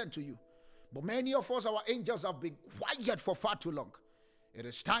angels were sent to you. But many of us, our angels have been quiet for far too long. It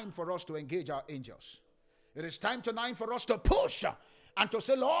is time for us to engage our angels. It is time tonight for us to push and to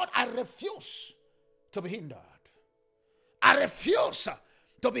say, Lord, I refuse to be hindered. I refuse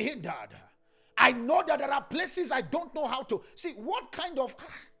to be hindered. I know that there are places I don't know how to. See, what kind of...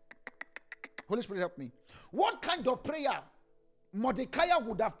 Holy Spirit, help me. What kind of prayer Mordecai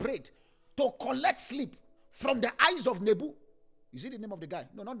would have prayed to collect sleep from the eyes of Nebu? Is it the name of the guy?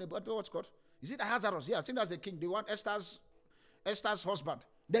 No, not Nebu. I don't know what's called. Is it Ahasuerus? Yeah, I think that's the king. The one, Esther's husband.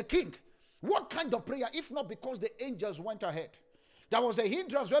 The king. What kind of prayer, if not because the angels went ahead? There was a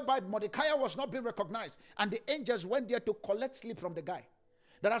hindrance whereby Mordecai was not being recognized, and the angels went there to collect sleep from the guy.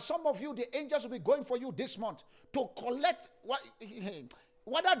 There are some of you, the angels will be going for you this month to collect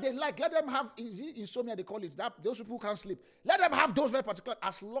whether they like. Let them have insomnia, they call it. Those people who can't sleep. Let them have those very particular.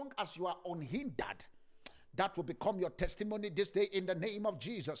 As long as you are unhindered, that will become your testimony this day in the name of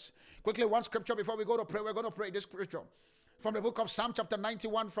Jesus. Quickly, one scripture before we go to pray. We're going to pray this scripture from the book of Psalm chapter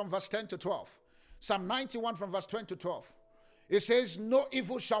 91 from verse 10 to 12. Psalm 91 from verse 10 to 12. It says, no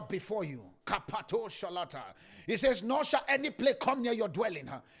evil shall befall you. Kapato shalata. It says, nor shall any plague come near your dwelling.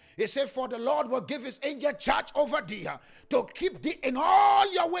 It says, for the Lord will give his angel charge over thee to keep thee in all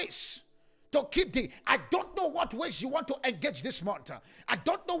your ways. To keep thee. I don't know what ways you want to engage this month. I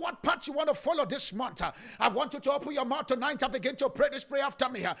don't know what path you want to follow this month. I want you to open your mouth tonight and begin to pray this prayer after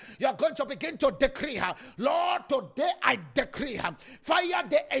me. You are going to begin to decree, Lord, today I decree, fire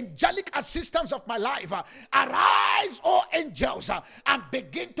the angelic assistance of my life. Arise, O angels, and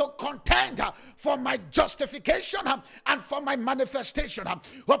begin to contend for my justification and for my manifestation.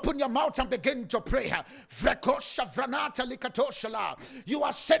 Open your mouth and begin to pray. You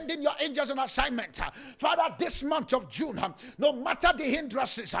are sending your angels on assignment. Father, this month of June, no matter the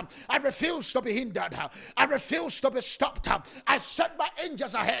hindrances, I refuse to be hindered. I refuse to be stopped. I send my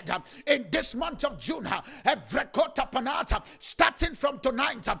angels ahead in this month of June. Starting from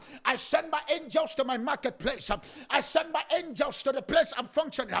tonight, I send my angels to my marketplace. I send my angels to the place I'm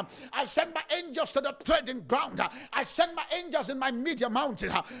functioning. I send my angels to the trading ground. I send my angels in my media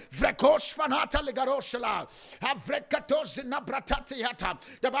mountain.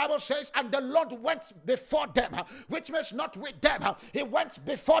 The Bible says, and the Lord went before them, which means not with them. He went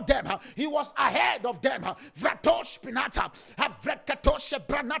before them. He was ahead of them.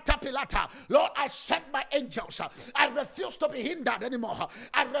 Lord, I send my angels. I refuse to be hindered anymore.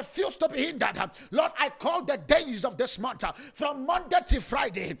 I refuse to be hindered. Lord, I call the days of this month from Monday to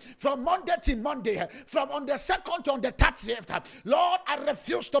Friday, from Monday to Monday, from on the 2nd to on the 30th. Lord, I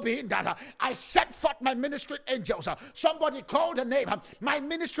refuse to be hindered. I send forth my ministry angels. Somebody call the name. My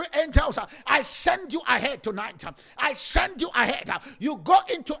ministry angels, I send you ahead tonight. I send you ahead. You go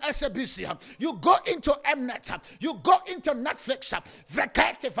into SABC. You go into Mnet. You go into Netflix.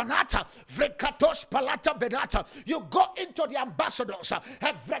 You go into the ambassadors.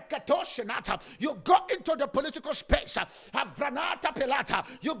 You go into the political space.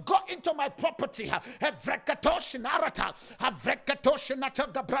 You go into my property.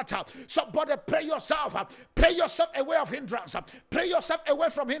 Somebody pray yourself. Pray yourself away of hindrance. Pray yourself away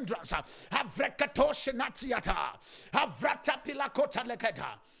from hindrance.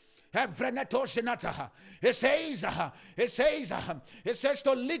 It says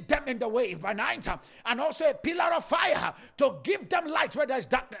to lead them in the way by night, and also a pillar of fire to give them light where there is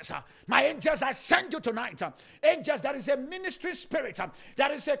darkness. My angels, I send you tonight. Angels, there is a ministry spirit.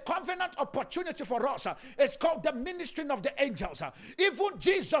 There is a covenant opportunity for us. It's called the ministry of the angels. Even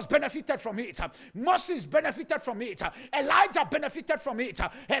Jesus benefited from it. Moses benefited from it. Elijah benefited from it.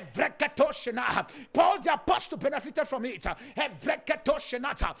 Paul the apostle benefited from it.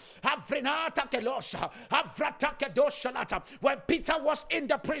 When Peter was in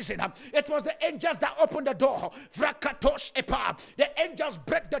the prison, it was the angels that opened the door. The angels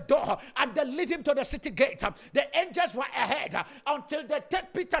break the door and they lead him to the city gate. The angels were ahead until they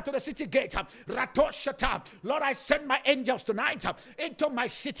take Peter to the city gate. Lord, I send my angels tonight into my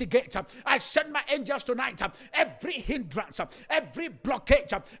city gate. I send my angels tonight. Every hindrance, every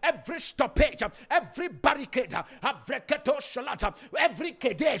blockage, every stoppage, every barricade, every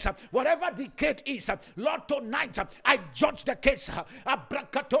case, whatever the case is, Lord, tonight I judge the case. I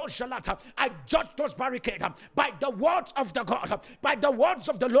judge those barricades by the words of the God, by the words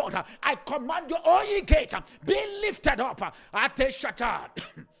of the Lord. I command you, O ye gate, be lifted up.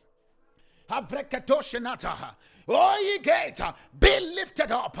 O ye gate, be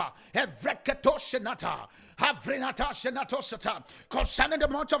lifted up. Evreketoshenata, Havrinata Shenatosata, concerning the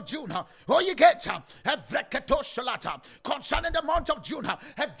month of June. O ye gate, Evreketoshalata, concerning the month of June.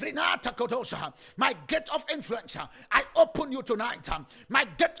 Evrinata Kodosa, my gate of influence, I open you tonight. My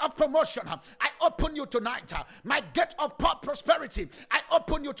gate of promotion, I open you tonight. My gate of prosperity, I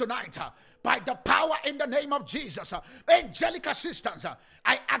open you tonight. By the power in the name of Jesus, angelic assistance,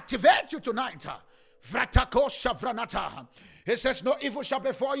 I activate you tonight. Vratakosha vranata. He says, no evil shall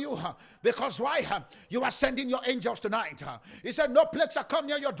befall you. Because why? You are sending your angels tonight. He said, no plague shall come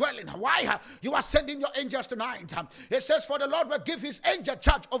near your dwelling. Why? You are sending your angels tonight. He says, for the Lord will give his angel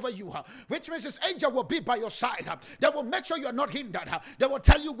charge over you. Which means his angel will be by your side. They will make sure you are not hindered. They will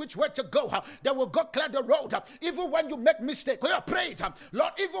tell you which way to go. They will go clear the road. Even when you make mistake. We are praying,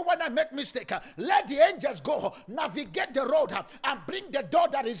 Lord, even when I make mistake, let the angels go. Navigate the road and bring the door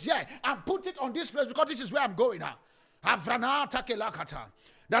that is here and put it on this place because this is where I'm going.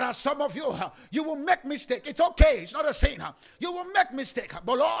 There are some of you, you will make mistake. It's okay. It's not a sin. You will make mistake.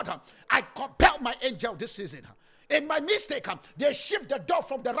 But Lord, I compel my angel this season. In my mistake, they shift the door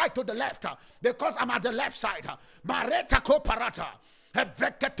from the right to the left because I'm at the left side. Mareta ko parata.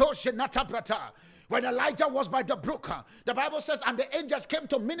 Evreketo shenata brata. When Elijah was by the brook, the Bible says, and the angels came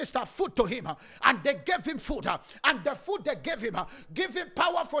to minister food to him, and they gave him food, and the food they gave him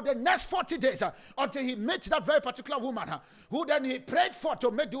power for the next 40 days until he met that very particular woman, who then he prayed for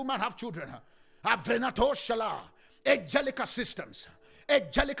to make the woman have children. Avrenato Shala, angelic assistance.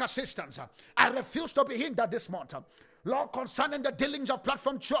 Angelic assistance. I refuse to be hindered this month. Lord, concerning the dealings of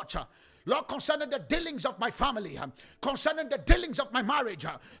Platform Church, Lord, concerning the dealings of my family, concerning the dealings of my marriage,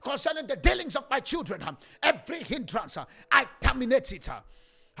 concerning the dealings of my children, every hindrance, I terminate it.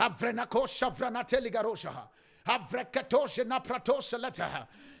 Havrenakosha vranateligarosha. Havrekatosha napratosha.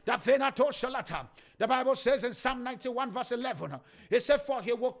 The Bible says in Psalm 91 verse 11, it says, for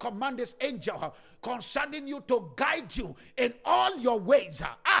he will command his angel concerning you to guide you in all your ways.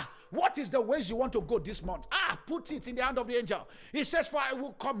 What is the ways you want to go this month? Put it in the hand of the angel. He says, for I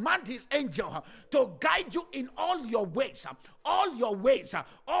will command his angel to guide you in all your ways. All your ways.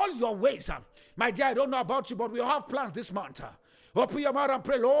 All your ways. My dear, I don't know about you, but we have plans this month. Open your mouth and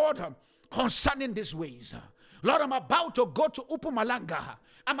pray, Lord, concerning these ways. Lord, I'm about to go to Upumalanga.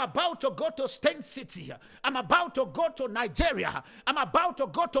 I'm about to go to Stain City. I'm about to go to Nigeria. I'm about to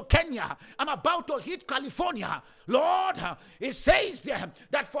go to Kenya. I'm about to hit California. Lord, it says there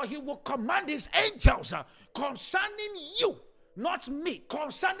that for he will command his angels concerning you, not me,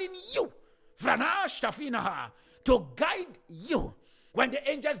 concerning you, to guide you. When the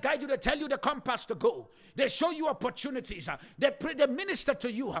angels guide you, they tell you the compass to go. They show you opportunities. They pray, they minister to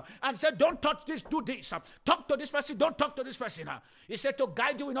you and say, don't touch this, do this. Talk to this person, don't talk to this person. He said to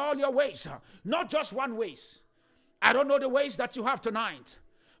guide you in all your ways, not just one ways. I don't know the ways that you have tonight.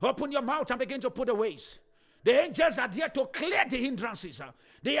 Open your mouth and begin to put the ways. The angels are there to clear the hindrances.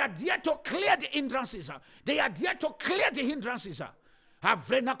 They are there to clear the hindrances. They are there to clear the hindrances.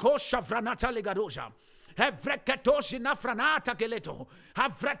 Havrenakosha vranata ligadosha. Havreketoshi nafranata geleto.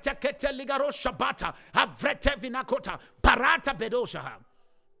 Havretekete ligarosha bata. Havrete vinakota. Parata bedosha.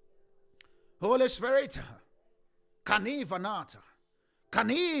 Holy Spirit. Kanivanata.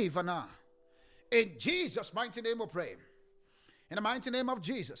 Kanivana. In Jesus' mighty name we pray. In the mighty name of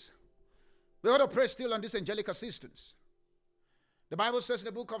Jesus. We ought to pray still on this angelic assistance. The Bible says in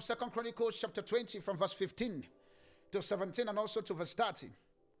the book of 2 Chronicles chapter 20 from verse 15 to 17 and also to verse 30.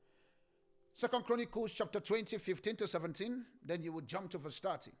 2 Chronicles chapter 20, 15 to 17. Then you would jump to verse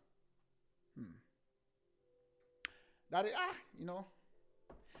 30. That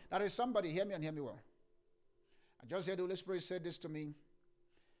is somebody, hear me and hear me well. I just heard the Holy Spirit said this to me.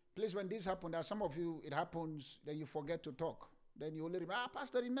 Please, when this happens, there are some of you, it happens, then you forget to talk. Then you only remember,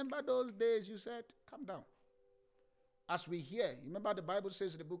 Pastor, remember those days you said, calm down. As we hear, remember the Bible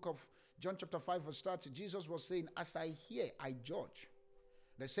says in the book of John chapter 5 verse 30, Jesus was saying, as I hear, I judge.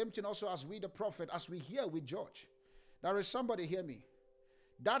 The same thing also as we the prophet, as we hear, we judge. There is somebody, hear me.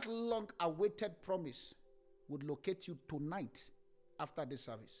 That long-awaited promise would locate you tonight after this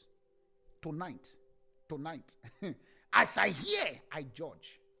service. Tonight. As I hear, I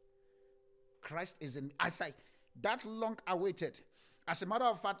judge. Christ is in, that long-awaited. As a matter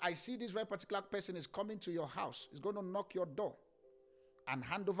of fact, I see this very particular person is coming to your house. He's going to knock your door and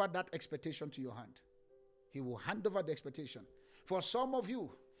hand over that expectation to your hand. He will hand over the expectation. For some of you,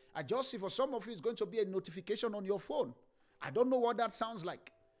 I just see for some of you, it's going to be a notification on your phone. I don't know what that sounds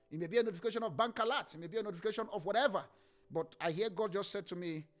like. It may be a notification of bank alerts. It may be a notification of whatever. But I hear God just said to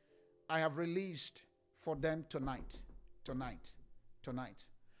me, I have released for them tonight.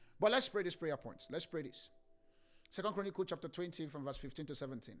 But let's pray these prayer points. Let's pray this. 2 Chronicles chapter 20 from verse 15 to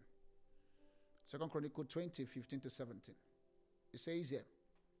 17. 2 Chronicles 20, 15 to 17. It says here.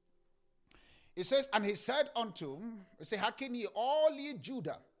 It says, and he said unto, it says, hearken ye all ye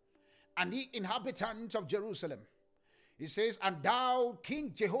Judah, and ye inhabitants of Jerusalem. He says, and thou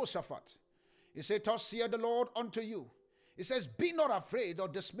King Jehoshaphat. He said, thus saith the Lord unto you. He says, be not afraid or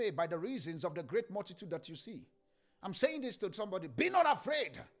dismayed by the reasons of the great multitude that you see. I'm saying this to somebody. Be not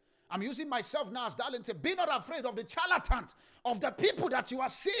afraid. I'm using myself now as darling to be not afraid of the charlatans, of the people that you are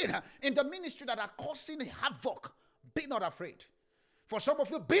seeing in the ministry that are causing havoc. Be not afraid. For some of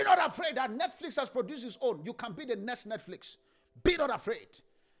you, be not afraid that Netflix has produced its own. You can be the next Netflix. Be not afraid.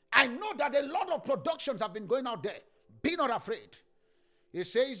 I know that a lot of productions have been going out there. Be not afraid. It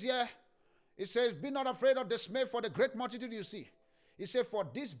says here, it says, be not afraid or dismay for the great multitude you see. It says, for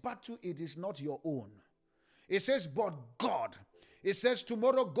this battle, it is not your own. It says, but God. It says,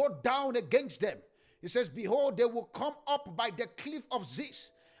 tomorrow go down against them. It says, behold, they will come up by the cliff of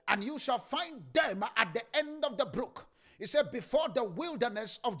Ziz, and you shall find them at the end of the brook. He said, before the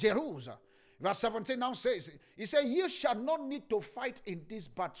wilderness of Jerusalem. Verse 17 now says, he said, you shall not need to fight in this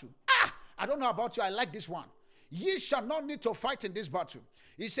battle. I don't know about you. I like this one. Ye shall not need to fight in this battle.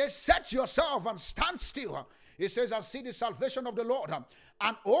 He says, set yourself and stand still. He says, and see the salvation of the Lord.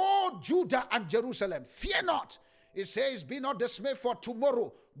 And all Judah and Jerusalem, fear not. He says, be not dismayed, for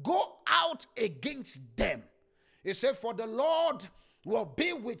tomorrow go out against them. He said, for the Lord will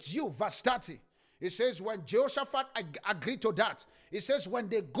be with you. Verse 30. He says, when Jehoshaphat agreed to that, he says, when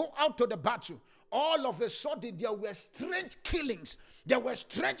they go out to the battle, all of a sudden there were strange killings. There were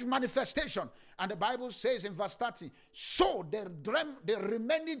strange manifestation. And the Bible says in verse 30, so the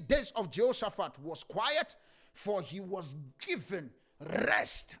remaining days of Jehoshaphat was quiet, for he was given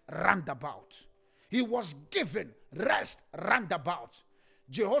rest roundabout. He was given rest roundabout.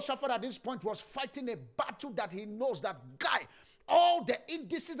 Jehoshaphat at this point was fighting a battle that he knows that guy, all the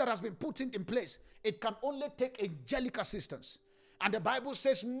indices that has been put in place, it can only take angelic assistance. And the Bible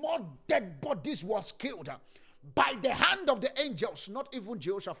says more dead bodies was killed by the hand of the angels, not even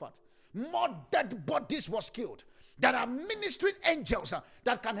Jehoshaphat. More dead bodies was killed. There are ministering angels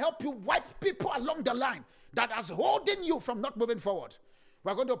that can help you wipe people along the line that is holding you from not moving forward.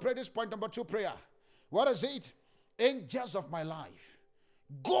 We're going to pray this point number 2 prayer. What is it? Angels of my life,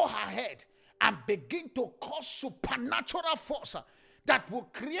 go ahead and begin to cause supernatural force that will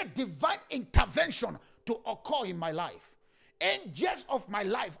create divine intervention to occur in my life. Angels of my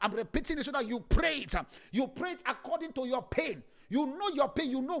life, I'm repeating this so that you pray it. You pray it according to your pain. You know your pain,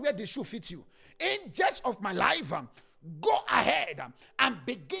 you know where the shoe fits you. Angels of my life, go ahead and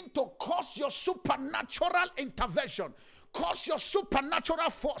begin to cause your supernatural intervention, cause your supernatural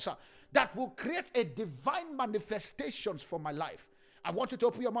force that will create a divine manifestations for my life. I want you to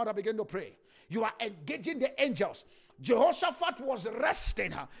open your mouth and begin to pray. You are engaging the angels. Jehoshaphat was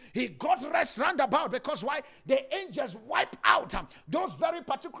resting. He got rest roundabout because why? The angels wipe out those very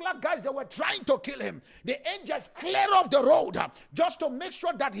particular guys that were trying to kill him. The angels clear off the road just to make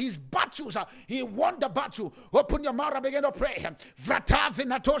sure that his battles, he won the battle. Open your mouth and begin to pray.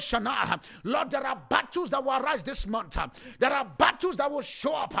 Lord, there are battles that will arise this month. There are battles that will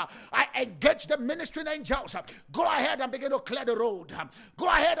show up. I engage the ministering angels. Go ahead and begin to clear the road. Go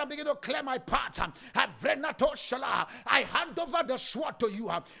ahead and begin to clear my path. I hand over the sword to you.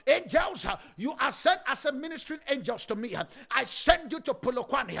 Angels, you are sent as a ministering angels to me. I send you to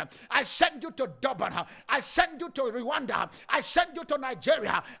Polokwane. I send you to Durban. I send you to Rwanda. I send you to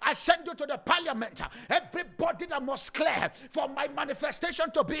Nigeria. I send you to the parliament. Everybody that must clear for my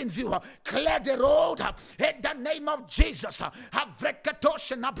manifestation to be in view. Clear the road in the name of Jesus.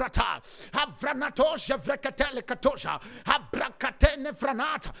 Havrekatosha nabrata. Havranatosha vrekatele katosha. Habrakatene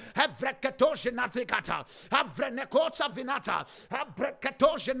franat. Havrekatosha natrikata. Havreneko Vinata,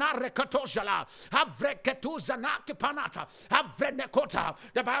 Habrekatozana Rekatozala, Havrekatuzana Kipanata, Havrenekota.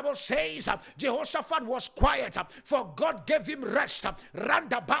 The Bible says Jehoshaphat was quiet, for God gave him rest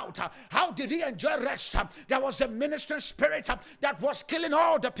roundabout. How did he enjoy rest? There was a ministering spirit that was killing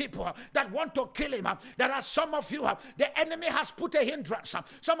all the people that want to kill him. There are some of you, the enemy has put a hindrance.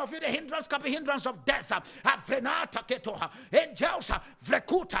 Some of you, the hindrance can be hindrance of death. Angels,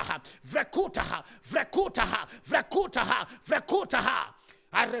 Vrekutaha, Vrekutaha, Vrekutaha, Vrekutaha.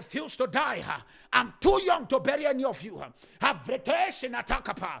 I refuse to die. I'm too young to bury any of you.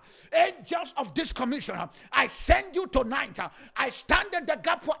 Angels of this commission, I send you tonight. I stand in the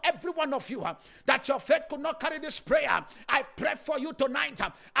gap for every one of you that your faith could not carry this prayer. I pray for you tonight.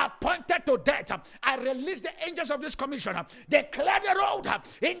 Appointed to death, I release the angels of this commission. They clear the road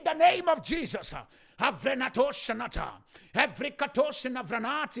in the name of Jesus. Avrenatosha nata. Every katosha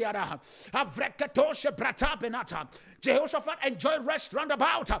navranatiara. Avrekatosha brata benata. Jehoshaphat enjoyed rest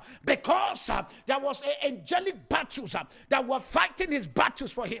roundabout because there was angelic battles that were fighting his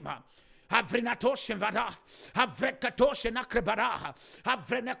battles for him. Avrinatoshe vada, avrekatoshe nakrebara,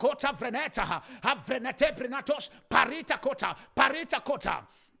 avrenekota vreneta, avrenete brinatos, parita kota.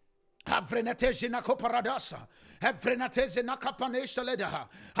 Avrenete jinako paradasa, avrenete zinaka panesha ledaha,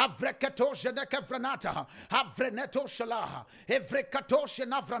 avrekatoshe nekavranata, avreneto shalaha, evrekatoshe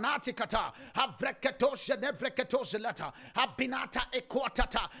navranati kata, avrekatoshe nevrekatoshe leta, abinata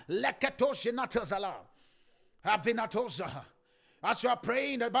equatata, lekatoshe natazala, avinatoza. As you are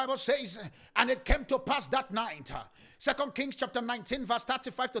praying, the Bible says, and it came to pass that night. 2 Kings chapter 19, verse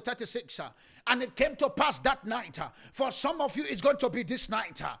 35 to 36. And it came to pass that night. For some of you, it's going to be this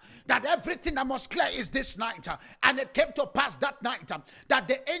night. That everything that must clear is this night. And it came to pass that night that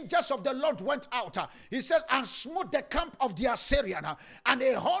the angels of the Lord went out. He says, and smote the camp of the Assyrian. And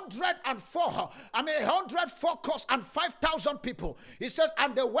 104 course and 5,000 people. He says,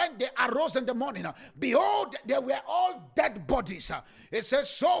 and they arose in the morning. Behold, they were all dead bodies. It says,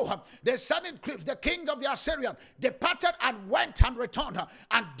 so the Sennacherib, the king of the Assyrian, departed and went and returned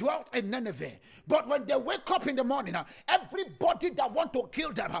and dwelt in Nineveh. But when they wake up in the morning, everybody that want to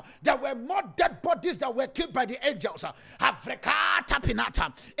kill them, there were more dead bodies that were killed by the angels. Avrekata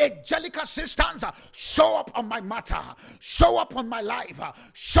pinata, angelic assistance, show up on my matter, show up on my life,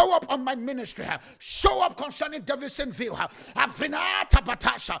 show up on my ministry, show up concerning Davidsonville. Avrinata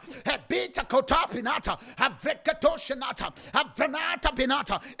batasha, hebita kota pinata, avrekatoshinata, avranata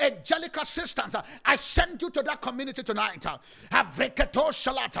pinata, angelic assistance. I send you to that community tonight.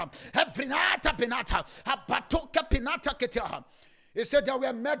 Avrekatoshalata, avrinata pinata, abatoka pinata ketia. He said there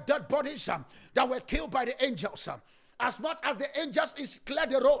were dead bodies that were killed by the angels. As much as the angels is clear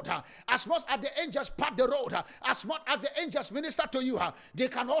the road, as much as the angels part the road, as much as the angels minister to you, they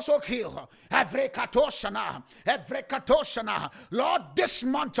can also kill. Every katoshana. Lord, this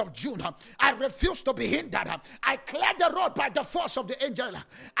month of June, I refuse to be hindered. I clear the road by the force of the angel.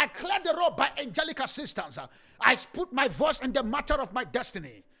 I clear the road by angelic assistance. I put my voice in the matter of my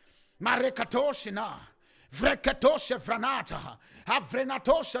destiny. Marekatoshina. Vrekatoshe vranata,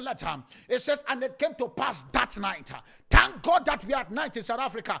 avrenatoshe leta. It says, and it came to pass that night. Thank God that we are at night in South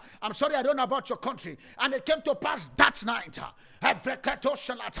Africa. I'm sorry, I don't know about your country. And it came to pass that night.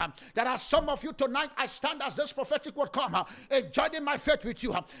 Avrekatoshe leta. There are some of you tonight. I stand as this prophetic word come, joining my faith with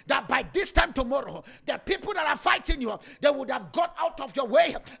you. That by this time tomorrow, the people that are fighting you, they would have got out of your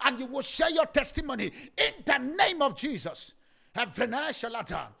way, and you will share your testimony in the name of Jesus.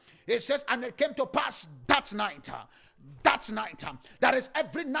 It says, and it came to pass that night. That is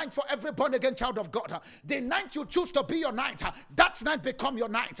every night for every born again child of God. The night you choose to be your night, that night become your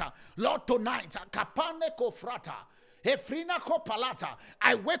night. Lord, tonight, kapane kofrata. I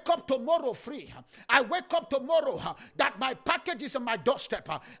wake up tomorrow free. I wake up tomorrow that my package is on my doorstep.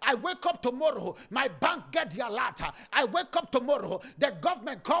 I wake up tomorrow, my bank get the alert. I wake up tomorrow, the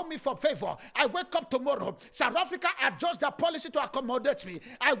government call me for favor. I wake up tomorrow, South Africa adjust their policy to accommodate me.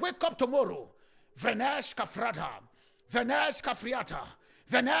 I wake up tomorrow. Venesh kafrada, Venesh kafriata,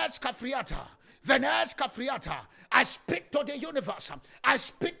 Venesh kafriata. Venesh Kafriata. I speak to the universe. I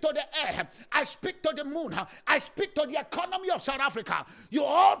speak to the air. I speak to the moon. I speak to the economy of South Africa. You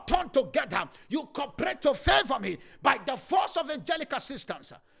all turn together. You cooperate to favor me by the force of angelic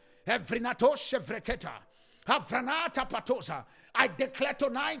assistance. Evrinatoshe vreketa. Avranata patosa. I declare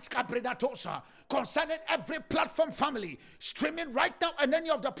tonight kabrinatosa concerning every platform family streaming right now on any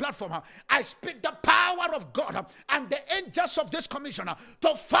of the platform. I speak the power of God and the angels of this commission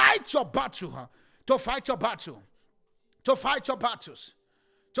to fight your battle, to fight your battle, to fight your battles,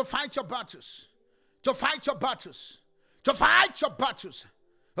 to fight your battles, to fight your battles, to fight your battles.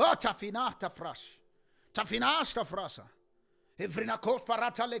 Oh, tafina tafrash, tafinash tafrasa, evrinakos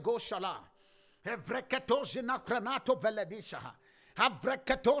parata legoshala. Evrekatosha nafranato veledisha.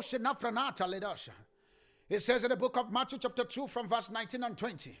 Avrekatosha nafranata ledasha. It says in the book of Matthew chapter 2 from verse 19 and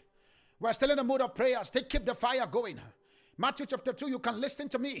 20. We're still in the mood of prayers. Keep the fire going. Matthew chapter 2, you can listen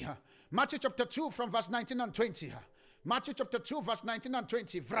to me. Matthew chapter 2 from verse 19 and 20. Matthew chapter 2 verse 19 and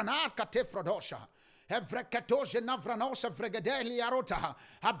 20. Vranat katefrodosha. Evrekatosha navranosa vregedeli arota.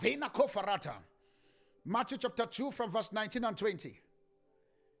 Avina kofarata. Matthew chapter 2 from verse 19 and 20.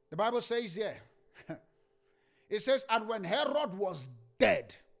 The Bible says here, it says, and when Herod was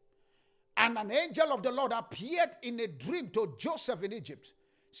dead, and an angel of the Lord appeared in a dream to Joseph in Egypt,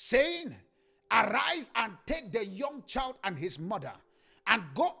 saying, arise and take the young child and his mother, and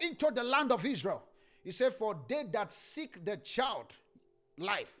go into the land of Israel. He said, for they that seek the child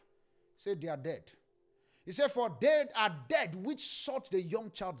life, say they are dead. He said, for they are dead which sought the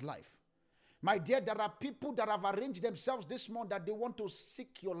young child life. My dear, there are people that have arranged themselves this month that they want to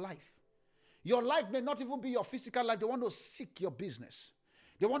seek your life. Your life may not even be your physical life. They want to seek your business.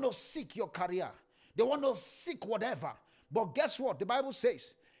 They want to seek your career. They want to seek whatever. But guess what? The Bible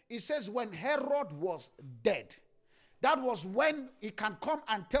says, it says when Herod was dead, that was when he can come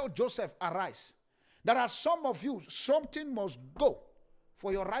and tell Joseph, arise. There are some of you, something must go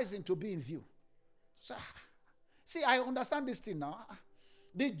for your rising to be in view. So, see, I understand this thing now.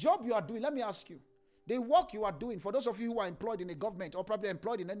 The job you are doing, let me ask you, the work you are doing, for those of you who are employed in a government or probably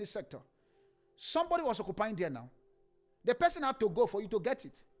employed in any sector, somebody was occupying there now. The person had to go for you to get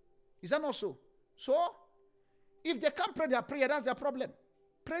it. Is that not so? So, if they can't pray their prayer, that's their problem.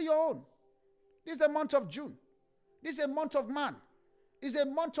 Pray your own. This is the month of June. This is a month of man. It's a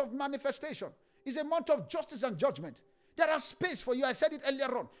month of manifestation. It's a month of justice and judgment. There are space for you. I said it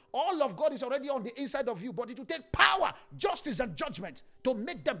earlier on. All of God is already on the inside of you, but it will take power, justice, and judgment to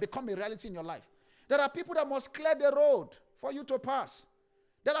make them become a reality in your life. There are people that must clear the road for you to pass.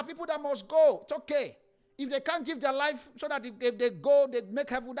 There are people that must go. It's okay. If they can't give their life so that if they go, they make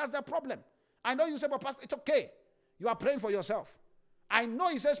heaven, that's their problem. I know you say, but Pastor, it's okay. You are praying for yourself. I know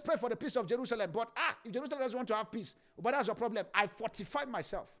he says pray for the peace of Jerusalem, but if Jerusalem doesn't want to have peace, but that's your problem. I fortify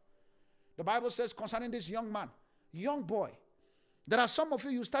myself. The Bible says concerning this young man, young boy, there are some of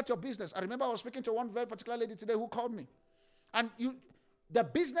you start your business. I remember I was speaking to one very particular lady today who called me. And the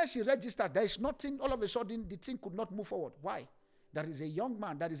business she registered, there is nothing, all of a sudden, the thing could not move forward. Why? There is a young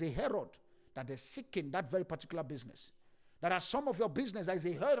man, that is a Herod, that is seeking that very particular business. There are some of your business, there is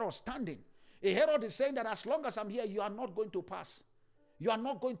a Herod standing. A Herod is saying that as long as I'm here, you are not going to pass. You are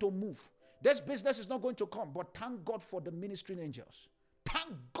not going to move. This business is not going to come. But thank God for the ministering angels.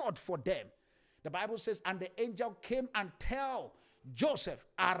 Thank God for them. The Bible says, and the angel came and tell Joseph,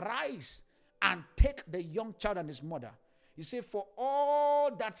 arise and take the young child and his mother. He said, for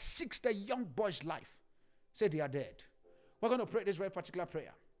all that seeks the young boy's life, say they are dead. We're going to pray this very particular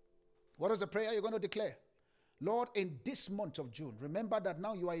prayer. What is the prayer you're going to declare? Lord, in this month of June, remember that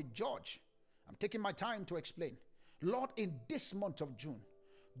now you are a judge. I'm taking my time to explain. Lord, in this month of June,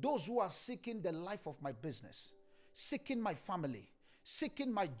 those who are seeking the life of my business, seeking my family,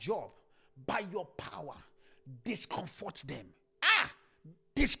 seeking my job, by your power, discomfort them.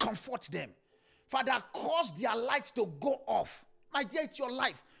 Discomfort them. Father, cause their lights to go off. My dear, it's your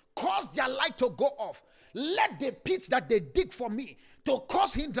life. Cause their light to go off. Let the pits that they dig for me to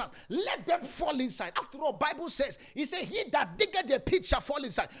cause hindrance, let them fall inside. After all, Bible says, he said, he that diggeth the pit shall fall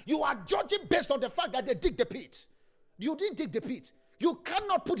inside. You are judging based on the fact that they dig the pit. You didn't dig the pit. You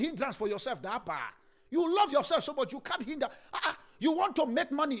cannot put hindrance for yourself. You love yourself so much, you can't hinder. You want to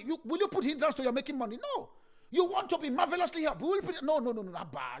make money. Will you put hindrance to your making money? No. You want to be marvelously helped. Will you put,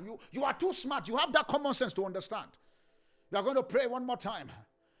 no. You are too smart. You have that common sense to understand. We are going to pray one more time.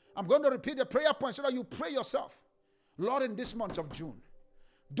 I'm going to repeat the prayer point so that you pray yourself. Lord, in this month of June,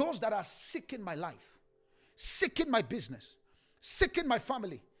 those that are seeking my life, seeking my business, seeking my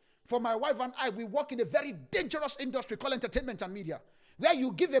family. For my wife and I, we work in a very dangerous industry called entertainment and media, where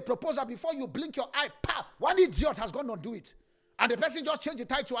you give a proposal before you blink your eye, one idiot has gone and do it. And the person just changed the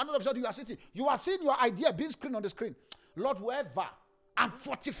title, and all of a sudden you are seeing your idea being screened on the screen. Lord, whoever, I'm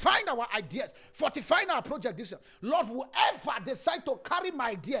fortifying our ideas, fortifying our project this year. Lord, whoever decide to carry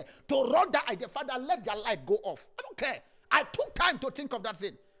my idea, to run that idea, Father, let their light go off. I don't care. I took time to think of that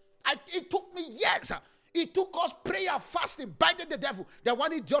thing. It took me years. It took us prayer, fasting, binding the devil. The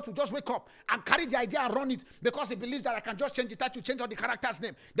one idiot will just wake up and carry the idea and run it because he believes that I can just change the title, change all the character's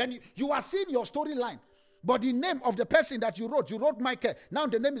name. Then you are seeing your storyline. But the name of the person that you wrote Michael. Now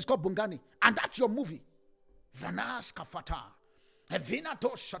the name is called Bungani. And that's your movie. Vanas Kafata.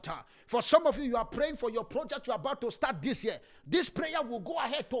 Evinato Shata. For some of you, you are praying for your project you are about to start this year. This prayer will go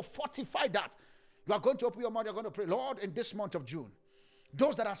ahead to fortify that. You are going to open your mouth, you are going to pray, Lord, in this month of June,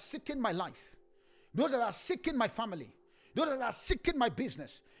 those that are seeking my life, those that are seeking my family, those that are seeking my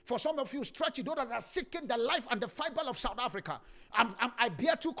business. For some of you, stretchy, those that are seeking the life and the fiber of South Africa. I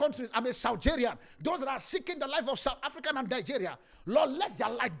bear two countries. I'm a Saugerian. Those that are seeking the life of South Africa and Nigeria. Lord, let their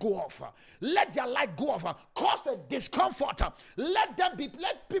light go off. Let their light go off. Cause a discomfort.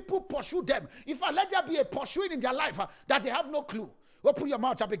 Let people pursue them. If I let there be a pursuing in their life that they have no clue. Open your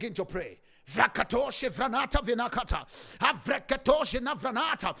mouth and begin to pray. Vrakatoshe vranata vinakata. Havrekatoshe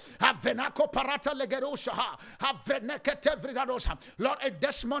navranata. Havenako parata legerosha. Havrenekete vridadosa. Lord, in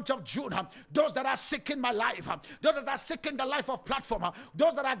this month of June, those that are seeking my life, those that are seeking the life of platform,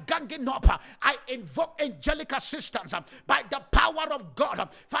 those that are ganging up, I invoke angelic assistance by the power of God.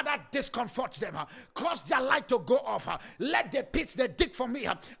 Father, discomfort them. Cause their light to go off. Let the pits they dig for me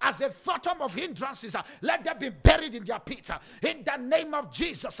as a phantom of hindrances. Let them be buried in their pit. In the name of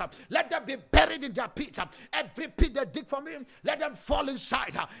Jesus, let them be buried in their pit. Every pit they dig for me, let them fall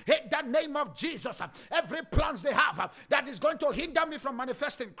inside. In the name of Jesus, every plans they have that is going to hinder me from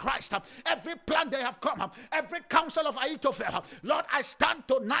manifesting Christ, every plan they have come, every counsel of Ahithophel, Lord, I stand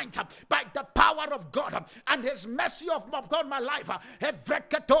tonight by the power of God and His mercy of God, my life.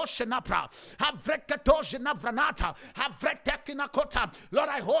 Lord,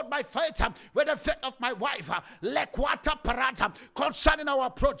 I hold my faith with the faith of my wife concerning our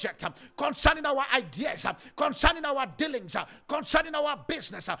project, concerning our ideas, concerning our dealings, concerning our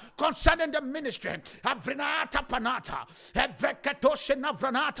business, concerning the ministry. Havrinata panata, Havrekatosha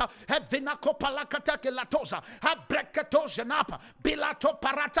navranata, Havinako palakata gelatosa, Habrekatosha napa, Bilato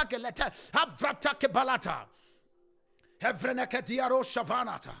parata gelete, Havrata kebalata, Havrenakadiaro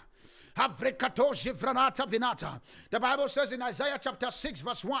shavanata. The Bible says in Isaiah chapter 6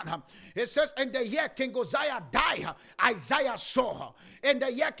 verse 1, it says, in the year King Uzziah died, Isaiah saw her. In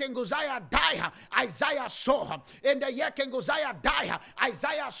the year King Uzziah died, Isaiah saw her. In the year King Uzziah died,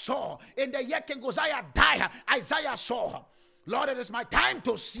 Isaiah saw her. In the year King Uzziah died, Isaiah saw her. Lord, it is my time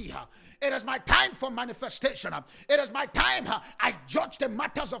to see her. It is my time for manifestation. It is my time. I judge the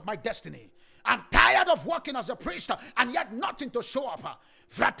matters of my destiny. I'm tired of working as a priest and yet nothing to show up.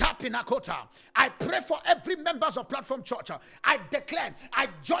 I pray for every members of Platform Church. I declare, I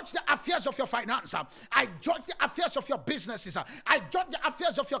judge the affairs of your finance. I judge the affairs of your businesses. I judge the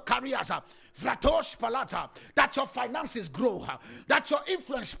affairs of your careers. Vratosh palata, that your finances grow, that your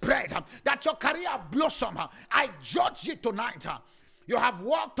influence spread, that your career blossom. I judge you tonight. You have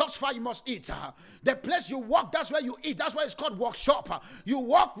walked thus far, you must eat. The place you walk, that's where you eat. That's why it's called workshop. You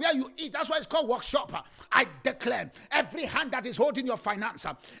walk where you eat. That's why it's called workshop. I declare, every hand that is holding your finance,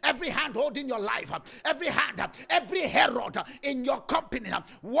 every hand holding your life, every hand, every herald in your company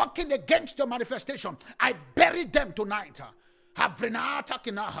working against your manifestation, I bury them tonight. Havrinata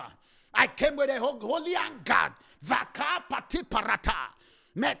kinaha. I came with a holy anger. Vaka pati parata.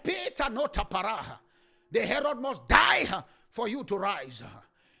 Mepita nota paraha. The herald must die for you to rise.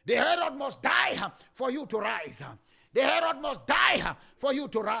 The Herod must die for you to rise. The Herod must die for you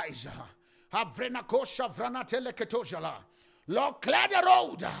to rise. Lord, clear the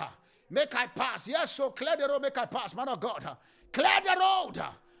road. Make I pass. Yes, so clear the road, make I pass. Man of God. Clear the road.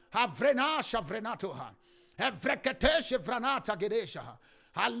 Havrena shavrenatoha. Havrekete shevranata gedesha.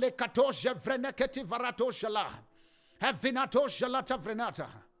 Halekato shevreneketi varato shala. Havinato shalata vrenata.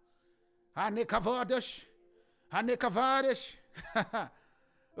 Anikavadesh. Anikavadesh.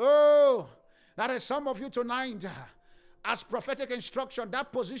 Oh, there is some of you tonight, as prophetic instruction,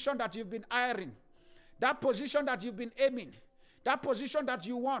 that position that you've been eyeing, that position that you've been aiming, that position that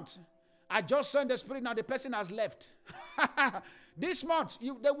you want, I just sent the spirit, now the person has left. This month,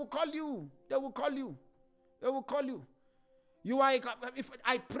 they will call you. They will call you. They will call you. You are. If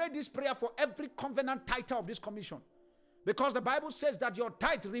I pray this prayer for every covenant tithe of this commission, because the Bible says that your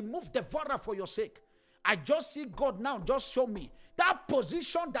tithe remove the devourer for your sake. I just see God now just show me that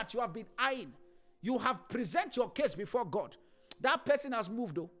position that you have been eyeing. You have present your case before God. That person has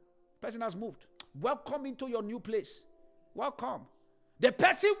moved though. Person has moved. Welcome into your new place. Welcome. The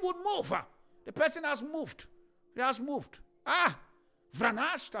person would move. The person has moved. He has moved.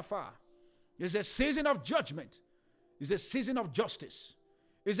 Vranash Tafa. It's a season of judgment. It's a season of justice.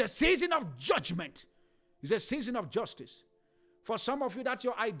 It's a season of judgment. It's a season of justice. For some of you, that's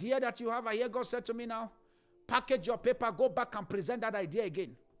your idea that you have. I hear God said to me now, package your paper, go back and present that idea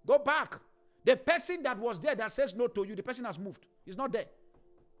again. Go back. The person that was there that says no to you, the person has moved. He's not there.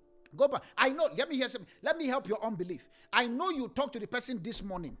 Go back. I know. Let me hear something. Let me help your unbelief. I know you talked to the person this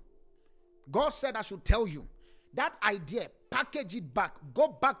morning. God said I should tell you that idea, package it back. Go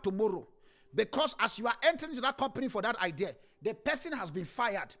back tomorrow. Because as you are entering into that company for that idea, the person has been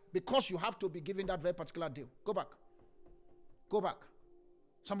fired because you have to be given that very particular deal. Go back. Go back.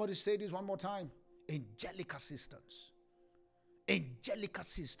 Somebody say this one more time. Angelic assistance. Angelic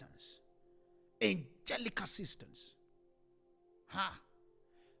assistance. Angelic assistance.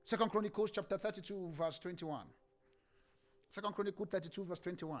 2 Chronicles chapter 32 verse 21. 2 Chronicles 32 verse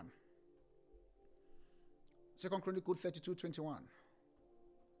 21. 2 Chronicles 32, 21.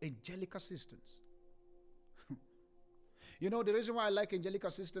 Angelic assistance. You know, the reason why I like angelic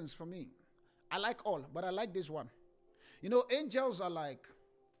assistance for me, I like all, but I like this one. Angels are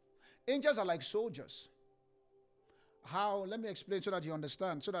like soldiers. How? Let me explain so that you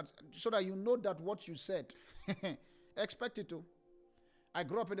understand, so that you know that what you said, expect it to. I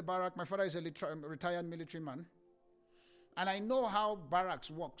grew up in the barrack. My father is a retired military man, and I know how barracks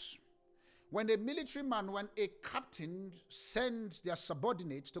works. When a captain sends their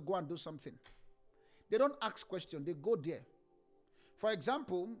subordinates to go and do something, they don't ask questions. They go there. For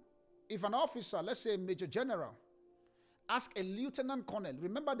example, if an officer, let's say a major general, ask a lieutenant colonel,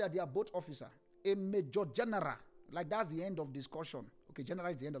 remember that they are both officers, a major general, like that's the end of discussion. Okay,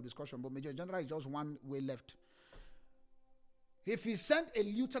 general is the end of discussion, but major general is just one way left. If he sent a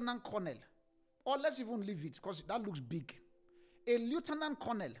lieutenant colonel, or let's even leave it because that looks big. A lieutenant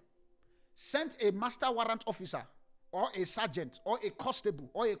colonel sent a master warrant officer or a sergeant or a constable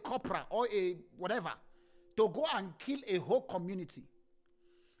or a corporal or a whatever to go and kill a whole community.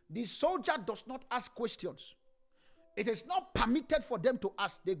 The soldier does not ask questions. It is not permitted for them to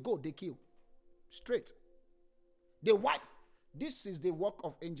ask. They go, they kill. Straight. They wipe. This is the work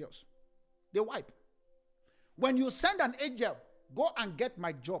of angels. They wipe. When you send an angel, go and get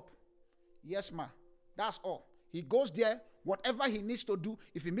my job. Yes, ma. That's all. He goes there, whatever he needs to do.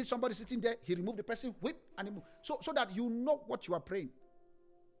 If he meets somebody sitting there, he removes the person, whip, and he moves. So that you know what you are praying.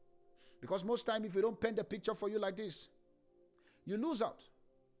 Because most time, if you don't paint the picture for you like this, you lose out.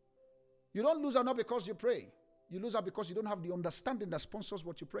 You don't lose out not because you pray. You lose out because you don't have the understanding that sponsors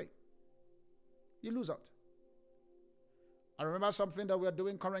what you pray. You lose out. I remember something that we are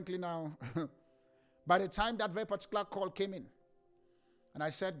doing currently now. By the time that very particular call came in, and I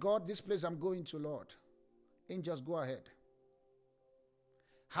said, God, this place I'm going to, Lord, angels go ahead.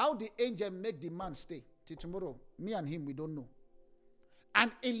 How the angel make the man stay till tomorrow, me and him, we don't know.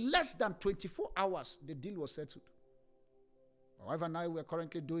 And in less than 24 hours, the deal was settled. My wife and I were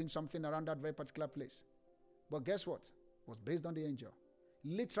currently doing something around that very particular place. But guess what? It was based on the angel.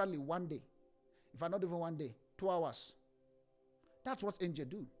 Literally one day. If not even one day, 2 hours. That's what angels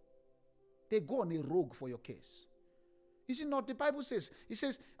do. They go on a rogue for your case. Is it not? The Bible says, it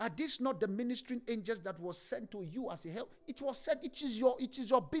says, are these not the ministering angels that was sent to you as a help? It was sent, it is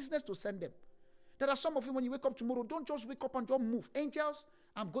your business to send them. There are some of you, when you wake up tomorrow, don't just wake up and don't move. Angels,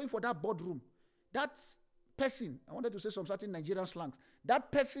 I'm going for that boardroom. That person, I wanted to say some certain Nigerian slangs,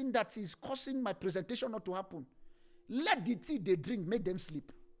 that person that is causing my presentation not to happen, let the tea they drink make them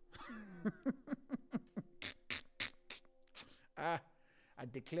sleep. I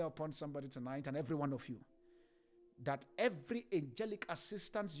declare upon somebody tonight and every one of you that every angelic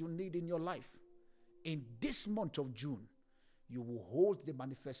assistance you need in your life, in this month of June, you will hold the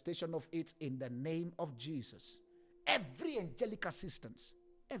manifestation of it in the name of Jesus. Every angelic assistance.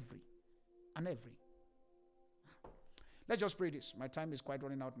 Every. Let's just pray this. My time is quite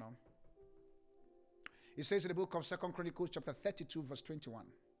running out now. It says in the book of 2 Chronicles chapter 32 verse 21.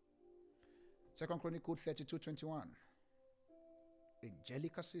 2 Chronicles 32, 21.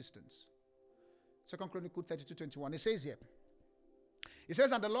 Angelic assistance. 2 Chronicles 32, 21. It says here. It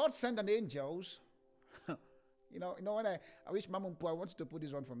says, and the Lord sent an angels. When I wish Mamumpu, I want you to put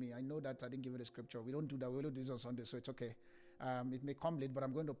this one for me. I know that I didn't give you the scripture. We don't do that. We will do this on Sunday, so it's okay. It may come late, but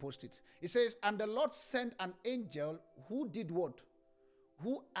I'm going to post it. It says, and the Lord sent an angel who did what?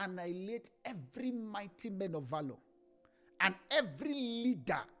 Who annihilate every mighty man of valor and every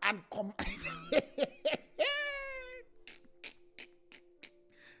leader and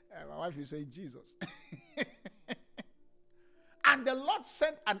my wife is saying Jesus. And the Lord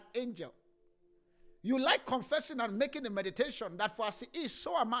sent an angel. You like confessing and making a meditation that for as he is,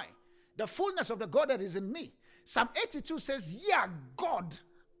 so am I. The fullness of the Godhead is in me. Psalm 82 says, yeah, God.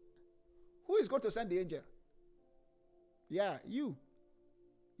 Who is going to send the angel? Yeah, you.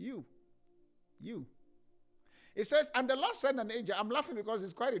 It says, and the Lord sent an angel. I'm laughing because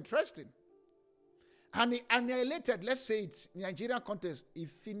it's quite interesting. And he annihilated, let's say it's Nigerian context, he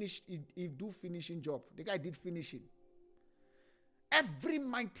do finishing job. The guy did finishing. Every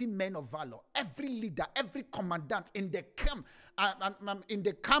mighty man of valor, every leader, every commandant in the camp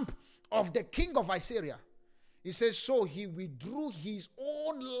of the king of Assyria. He says, so he withdrew his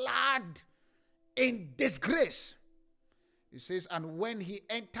own lad in disgrace. He says, and when he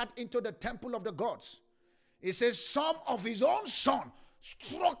entered into the temple of the gods, he says, some of his own son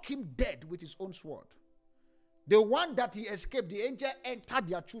struck him dead with his own sword. The one that he escaped, the angel entered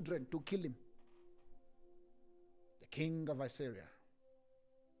their children to kill him. The king of Assyria.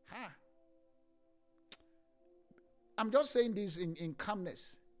 I'm just saying this in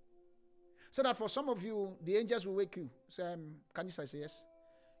calmness. So that for some of you, the angels will wake you. Say, can you say yes?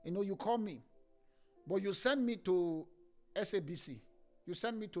 You call me. But you send me to SABC. You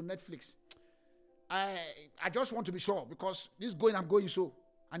send me to Netflix. I just want to be sure because this going, I'm going so.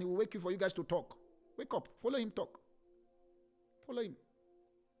 And he will wake you for you guys to talk. Wake up. Follow him talk. Follow him.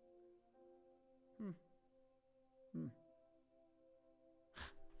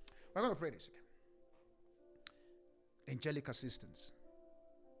 We're going to pray this again. Angelic assistance.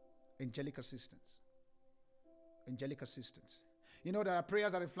 Angelic assistance. Angelic assistance. You know, there are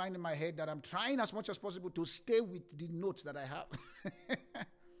prayers that are flying in my head that I'm trying as much as possible to stay with the notes that I have.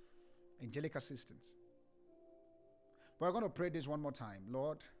 Angelic assistance. But we're going to pray this one more time.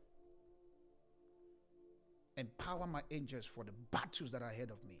 Lord, empower my angels for the battles that are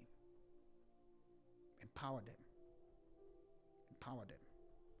ahead of me. Empower them. Empower them.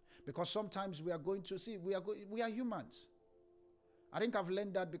 Because sometimes we are going to see, we are humans. I think I've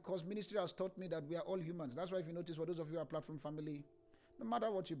learned that because ministry has taught me that we are all humans. That's why if you notice, for those of you who are platform family, no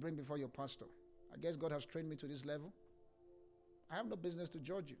matter what you bring before your pastor, I guess God has trained me to this level. I have no business to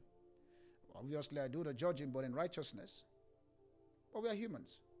judge you. Obviously, I do the judging, but in righteousness. But we are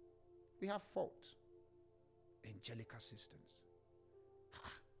humans. We have fault. Angelic assistance.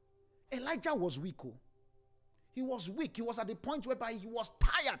 Elijah was weak. He was weak. He was at the point whereby he was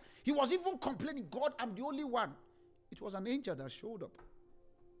tired. He was even complaining, God, I'm the only one. It was an angel that showed up.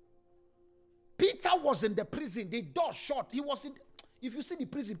 Peter was in the prison. The door shut. He was in. If you see the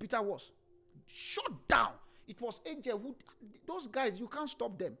prison Peter was, shut down. It was angel who. Those guys, you can't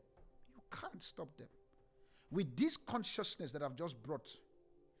stop them. You can't stop them. With this consciousness that I've just brought,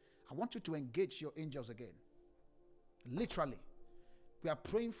 I want you to engage your angels again. Literally, we are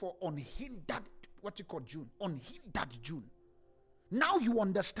praying for unhindered. What you call June, unhindered June. Now you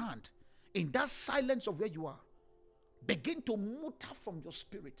understand. In that silence of where you are, begin to mutter from your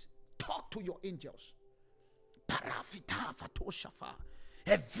spirit. Talk to your angels. Parafita fatoshafa,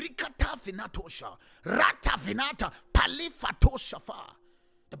 evrikata finatosha, rata vinata, palifatoshafa.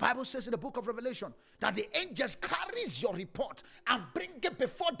 The Bible says in the book of Revelation that the angels carries your report and bring it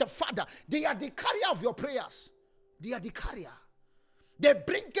before the Father. They are the carrier of your prayers. They are the carrier. They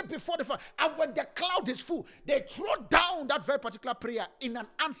bring it before the Father. And when the cloud is full, they throw down that very particular prayer in an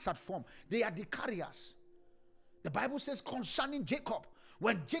answered form. They are the carriers. The Bible says concerning Jacob,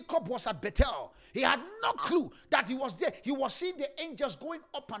 when Jacob was at Bethel, he had no clue that he was there. He was seeing the angels going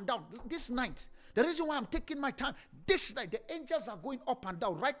up and down. This night, the reason why I'm taking my time, this night, the angels are going up and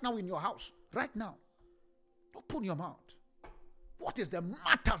down right now in your house. Right now. Open your mouth. What is the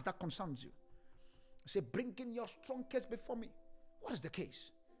matters that concerns you? Say, bring in your strong case before me. What is the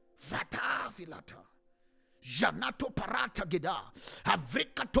case? Vrata filata. Janato parata gida.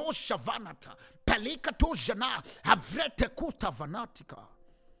 Havrikato shavanata. Pelikato jana. Havrete kuta vanatika.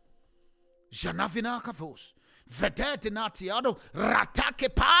 Janavina kavos. Vedetinatiado. Ratake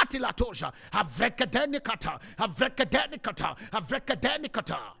pati latoja. Havrekedenikata. Havrekedenikata.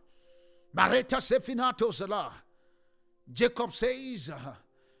 Havrekedenikata. Mareta sefinato zala. Jacob says,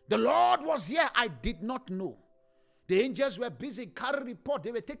 the Lord was here. I did not know. The angels were busy carrying report.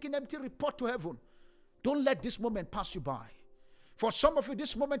 They were taking empty report to heaven. Don't let this moment pass you by. For some of you,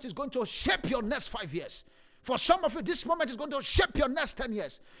 this moment is going to shape your next 5 years. For some of you, this moment is going to shape your next 10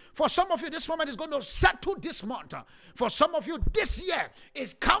 years. For some of you, this moment is going to settle this month. For some of you, this year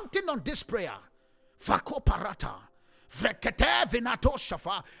is counting on this prayer. Fako parata. Vrekete vinato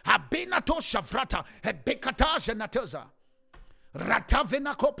shafa. Habinato shavrata. Hebekata janatoza. Rata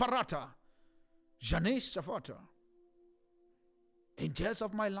vinako parata. Janis shafata. Angels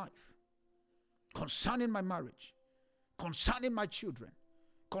of my life, concerning my marriage, concerning my children,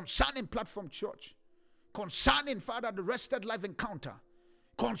 concerning Platform Church, concerning, Father, the Rested Life Encounter,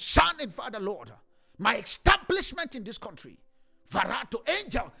 concerning, Father, Lord, my establishment in this country. Varato,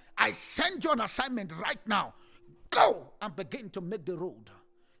 angel, I send you an assignment right now. Go and begin to make the road.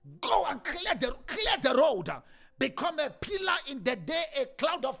 Go and clear the road. Become a pillar in the day, a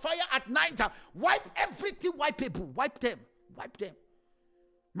cloud of fire at night. Wipe everything, wipe people, wipe them. Wipe them.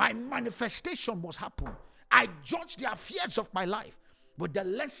 My manifestation must happen. I judge the affairs of my life with the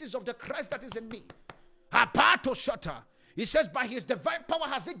lenses of the Christ that is in me. Apato shata. He says, by his divine power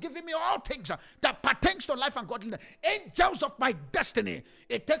has he given me all things that pertains to life and godliness. Angels of my destiny.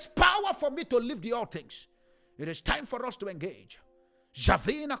 It takes power for me to live the all things. It is time for us to engage.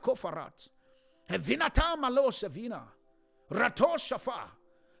 Javina kofarat. Evinata malo sevina. Rato shafa.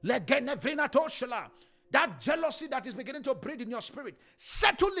 Legenevina toshala. That jealousy that is beginning to breed in your spirit,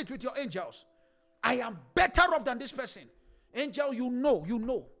 settle it with your angels. I am better off than this person. Angel, you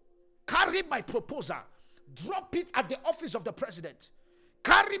know. Carry my proposal. Drop it at the office of the president.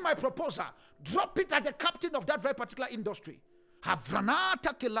 Carry my proposal. Drop it at the captain of that very particular industry.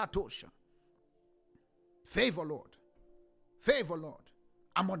 Havranata kilatosha. Favor, Lord. Favor, Lord.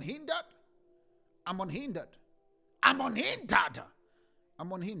 I'm unhindered. I'm unhindered. I'm unhindered.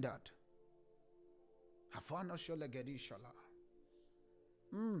 I'm unhindered. Hafana sholegedi shala.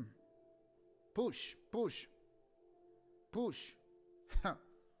 Push, push, push,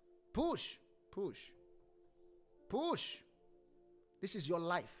 push, push, push. This is your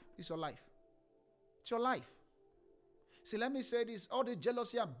life. This is your life. It's your life. See, let me say this. All the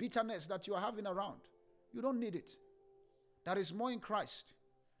jealousy and bitterness that you are having around, you don't need it. There is more in Christ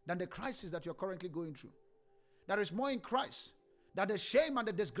than the crisis that you're currently going through. There is more in Christ than the shame and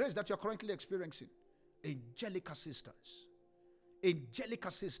the disgrace that you're currently experiencing. Angelic assistance. Angelic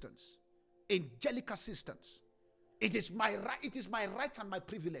assistance. Angelic assistance. It is my right. It is my right and my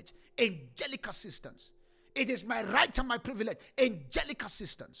privilege. Angelic assistance. It is my right and my privilege. Angelic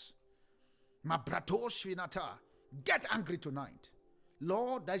assistance. Mabrato Shvinata. Get angry tonight.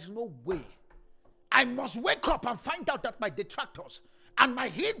 Lord, there is no way. I must wake up and find out that my detractors and my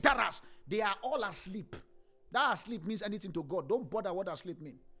hinderers, they are all asleep. That asleep means anything to God. Don't bother what asleep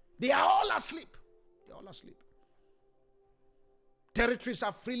means. They are all asleep. They are all asleep. Territories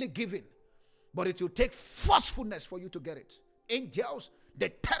are freely given, but it will take forcefulness for you to get it. Angels, the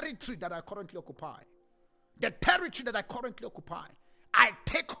territory that I currently occupy, I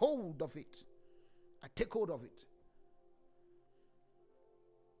take hold of it. I take hold of it.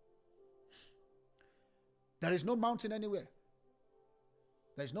 There is no mountain anywhere.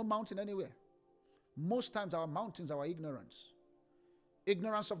 There is no mountain anywhere. Most times our mountains are our ignorance.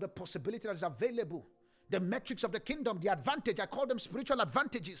 Ignorance of the possibility that is available. The metrics of the kingdom, the advantage, I call them spiritual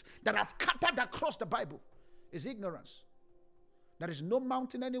advantages that are scattered across the Bible, is ignorance. There is no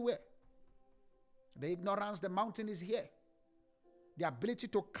mountain anywhere. The ignorance, the mountain is here. The ability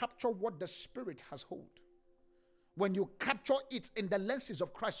to capture what the Spirit has hold. When you capture it in the lenses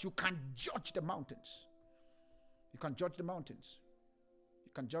of Christ, you can judge the mountains. You can judge the mountains.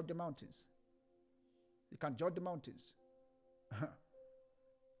 You can judge the mountains. You can judge the mountains.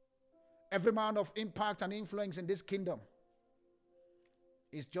 Every man of impact and influence in this kingdom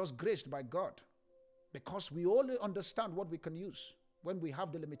is just graced by God, because we only understand what we can use when we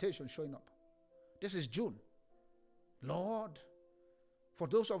have the limitations showing up. This is June. Lord, for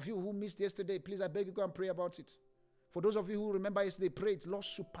those of you who missed yesterday, please, I beg you, go and pray about it. For those of you who remember yesterday, prayed, Lord,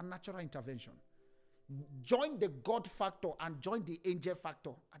 supernatural intervention. Join the God factor and join the angel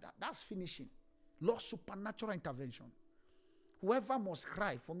factor. That's finishing. Lord, supernatural intervention. Whoever must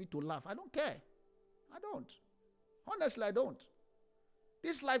cry for me to laugh, I don't care. I don't. Honestly, I don't.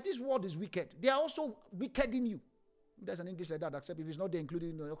 This life, this world is wicked. They are also wicked in you. There's an English like that, except if it's not there included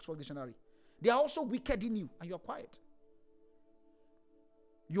in the Oxford Dictionary. They are also wicked in you, and you are quiet.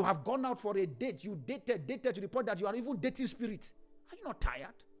 You have gone out for a date. You dated to the point that you are even dating spirit. Are you not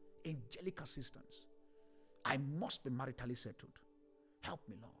tired? Angelic assistance. I must be maritally settled. Help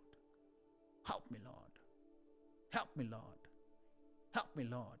me, Lord. Help me, Lord. Help me, Lord. Help me,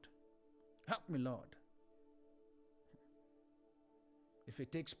 Lord. Help me, Lord. If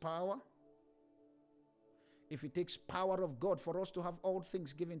it takes power of God for us to have all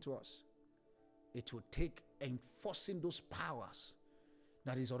things given to us, it will take enforcing those powers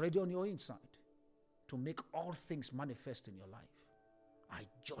that is already on your inside to make all things manifest in your life. I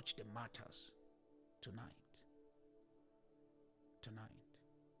judge the matters tonight. Tonight.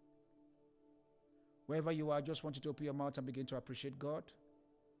 Wherever you are, I just want you to open your mouth and begin to appreciate God.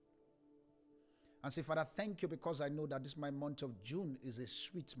 And say, Father, thank you, because I know that this my month of June is a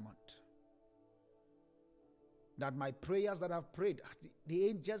sweet month. That my prayers that I've prayed, the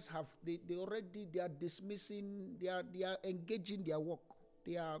angels have, they are dismissing, they are engaging their work.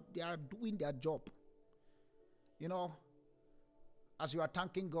 They are doing their job. You know, as you are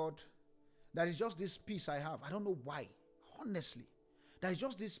thanking God, there is just this peace I have. I don't know why. Honestly, there is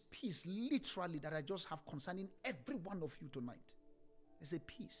just this peace, literally, that I just have concerning every one of you tonight. It's a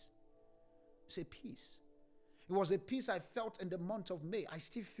peace. It's a peace. It was a peace I felt in the month of May. I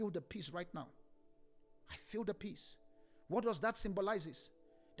still feel the peace right now. I feel the peace. What does that symbolize?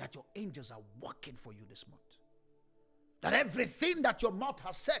 That your angels are working for you this month. That everything that your mouth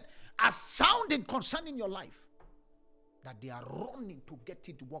has said as sounding concerning your life, that they are running to get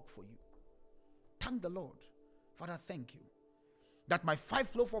it to work for you. Thank the Lord. Father, thank you. That my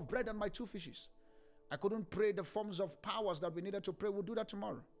 5 loaves of bread and my 2 fishes, I couldn't pray the forms of powers that we needed to pray. We'll do that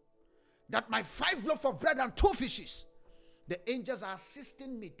tomorrow. That my 5 loaves of bread and 2 fishes, the angels are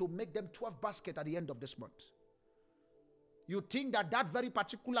assisting me to make them 12 baskets at the end of this month. You think that very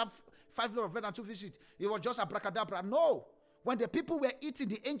particular 5 loaves of bread and 2 fishes, it was just abracadabra. No. When the people were eating,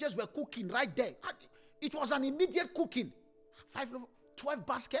 the angels were cooking right there. It was an immediate cooking. 5 loaves, 12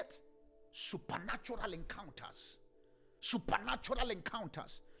 baskets. Supernatural encounters. Supernatural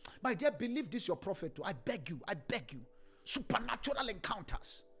encounters. My dear, believe this your prophet too. I beg you. Supernatural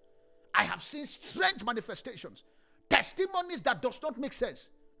encounters. I have seen strange manifestations. Testimonies that does not make sense,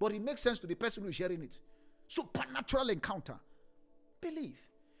 but it makes sense to the person who is sharing it. Supernatural encounter. Believe.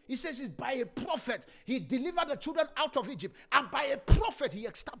 He says it's by a prophet he delivered the children out of Egypt, and by a prophet he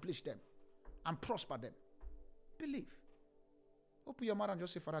established them and prospered them. Believe. Open your mouth and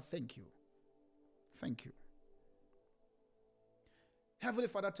just say, Father, thank you. Thank you. Heavenly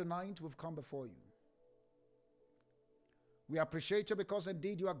Father, tonight we've come before you. We appreciate you because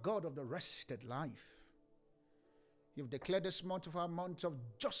indeed you are God of the rested life. You've declared this month of our month of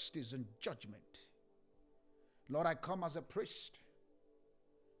justice and judgment. Lord, I come as a priest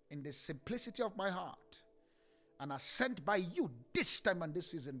in the simplicity of my heart, and are sent by you this time and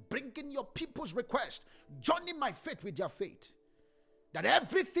this season, bringing your people's request, joining my faith with your faith, that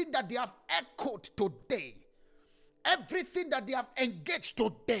everything that they have echoed today, everything that they have engaged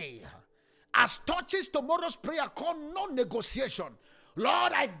today, as touches tomorrow's prayer call, no negotiation.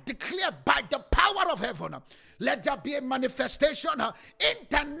 Lord, I declare by the power of heaven, let there be a manifestation in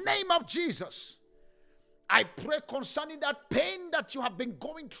the name of Jesus. I pray concerning that pain that you have been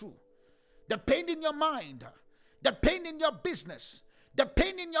going through, the pain in your mind, the pain in your business, the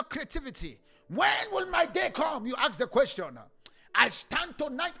pain in your creativity. When will my day come? You ask the question. I stand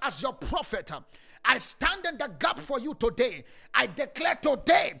tonight as your prophet. I stand in the gap for you today. I declare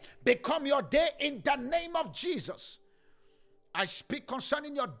today become your day in the name of Jesus. I speak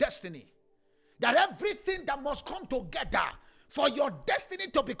concerning your destiny, that everything that must come together for your destiny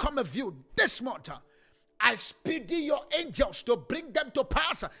to become a view this month, I speed your angels to bring them to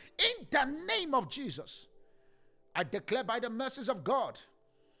pass in the name of Jesus. I declare by the mercies of God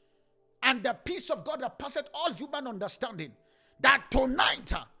and the peace of God that passeth all human understanding, that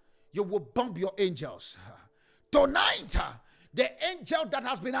tonight you will bomb your angels. Tonight, the angel that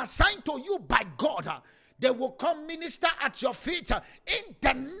has been assigned to you by God, they will come minister at your feet in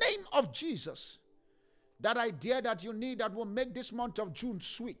the name of Jesus. That idea that you need that will make this month of June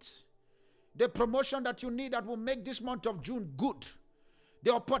sweet. The promotion that you need that will make this month of June good.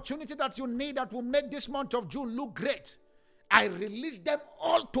 The opportunity that you need that will make this month of June look great. I release them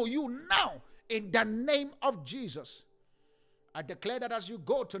all to you now in the name of Jesus. I declare that as you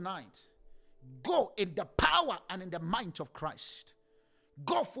go tonight, go in the power and in the might of Christ.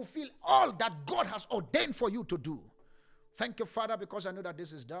 Go fulfill all that God has ordained for you to do. Thank you, Father, because I know that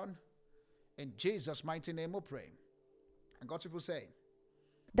this is done. In Jesus' mighty name we pray. And God's people say,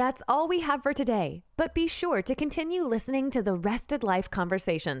 That's all we have for today, but be sure to continue listening to the Rested Life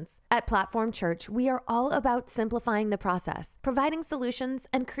Conversations. At Platform Church, we are all about simplifying the process, providing solutions,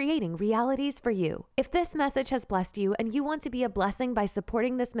 and creating realities for you. If this message has blessed you and you want to be a blessing by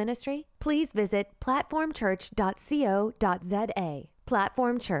supporting this ministry, please visit platformchurch.co.za.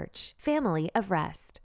 Platform Church, Family of Rest.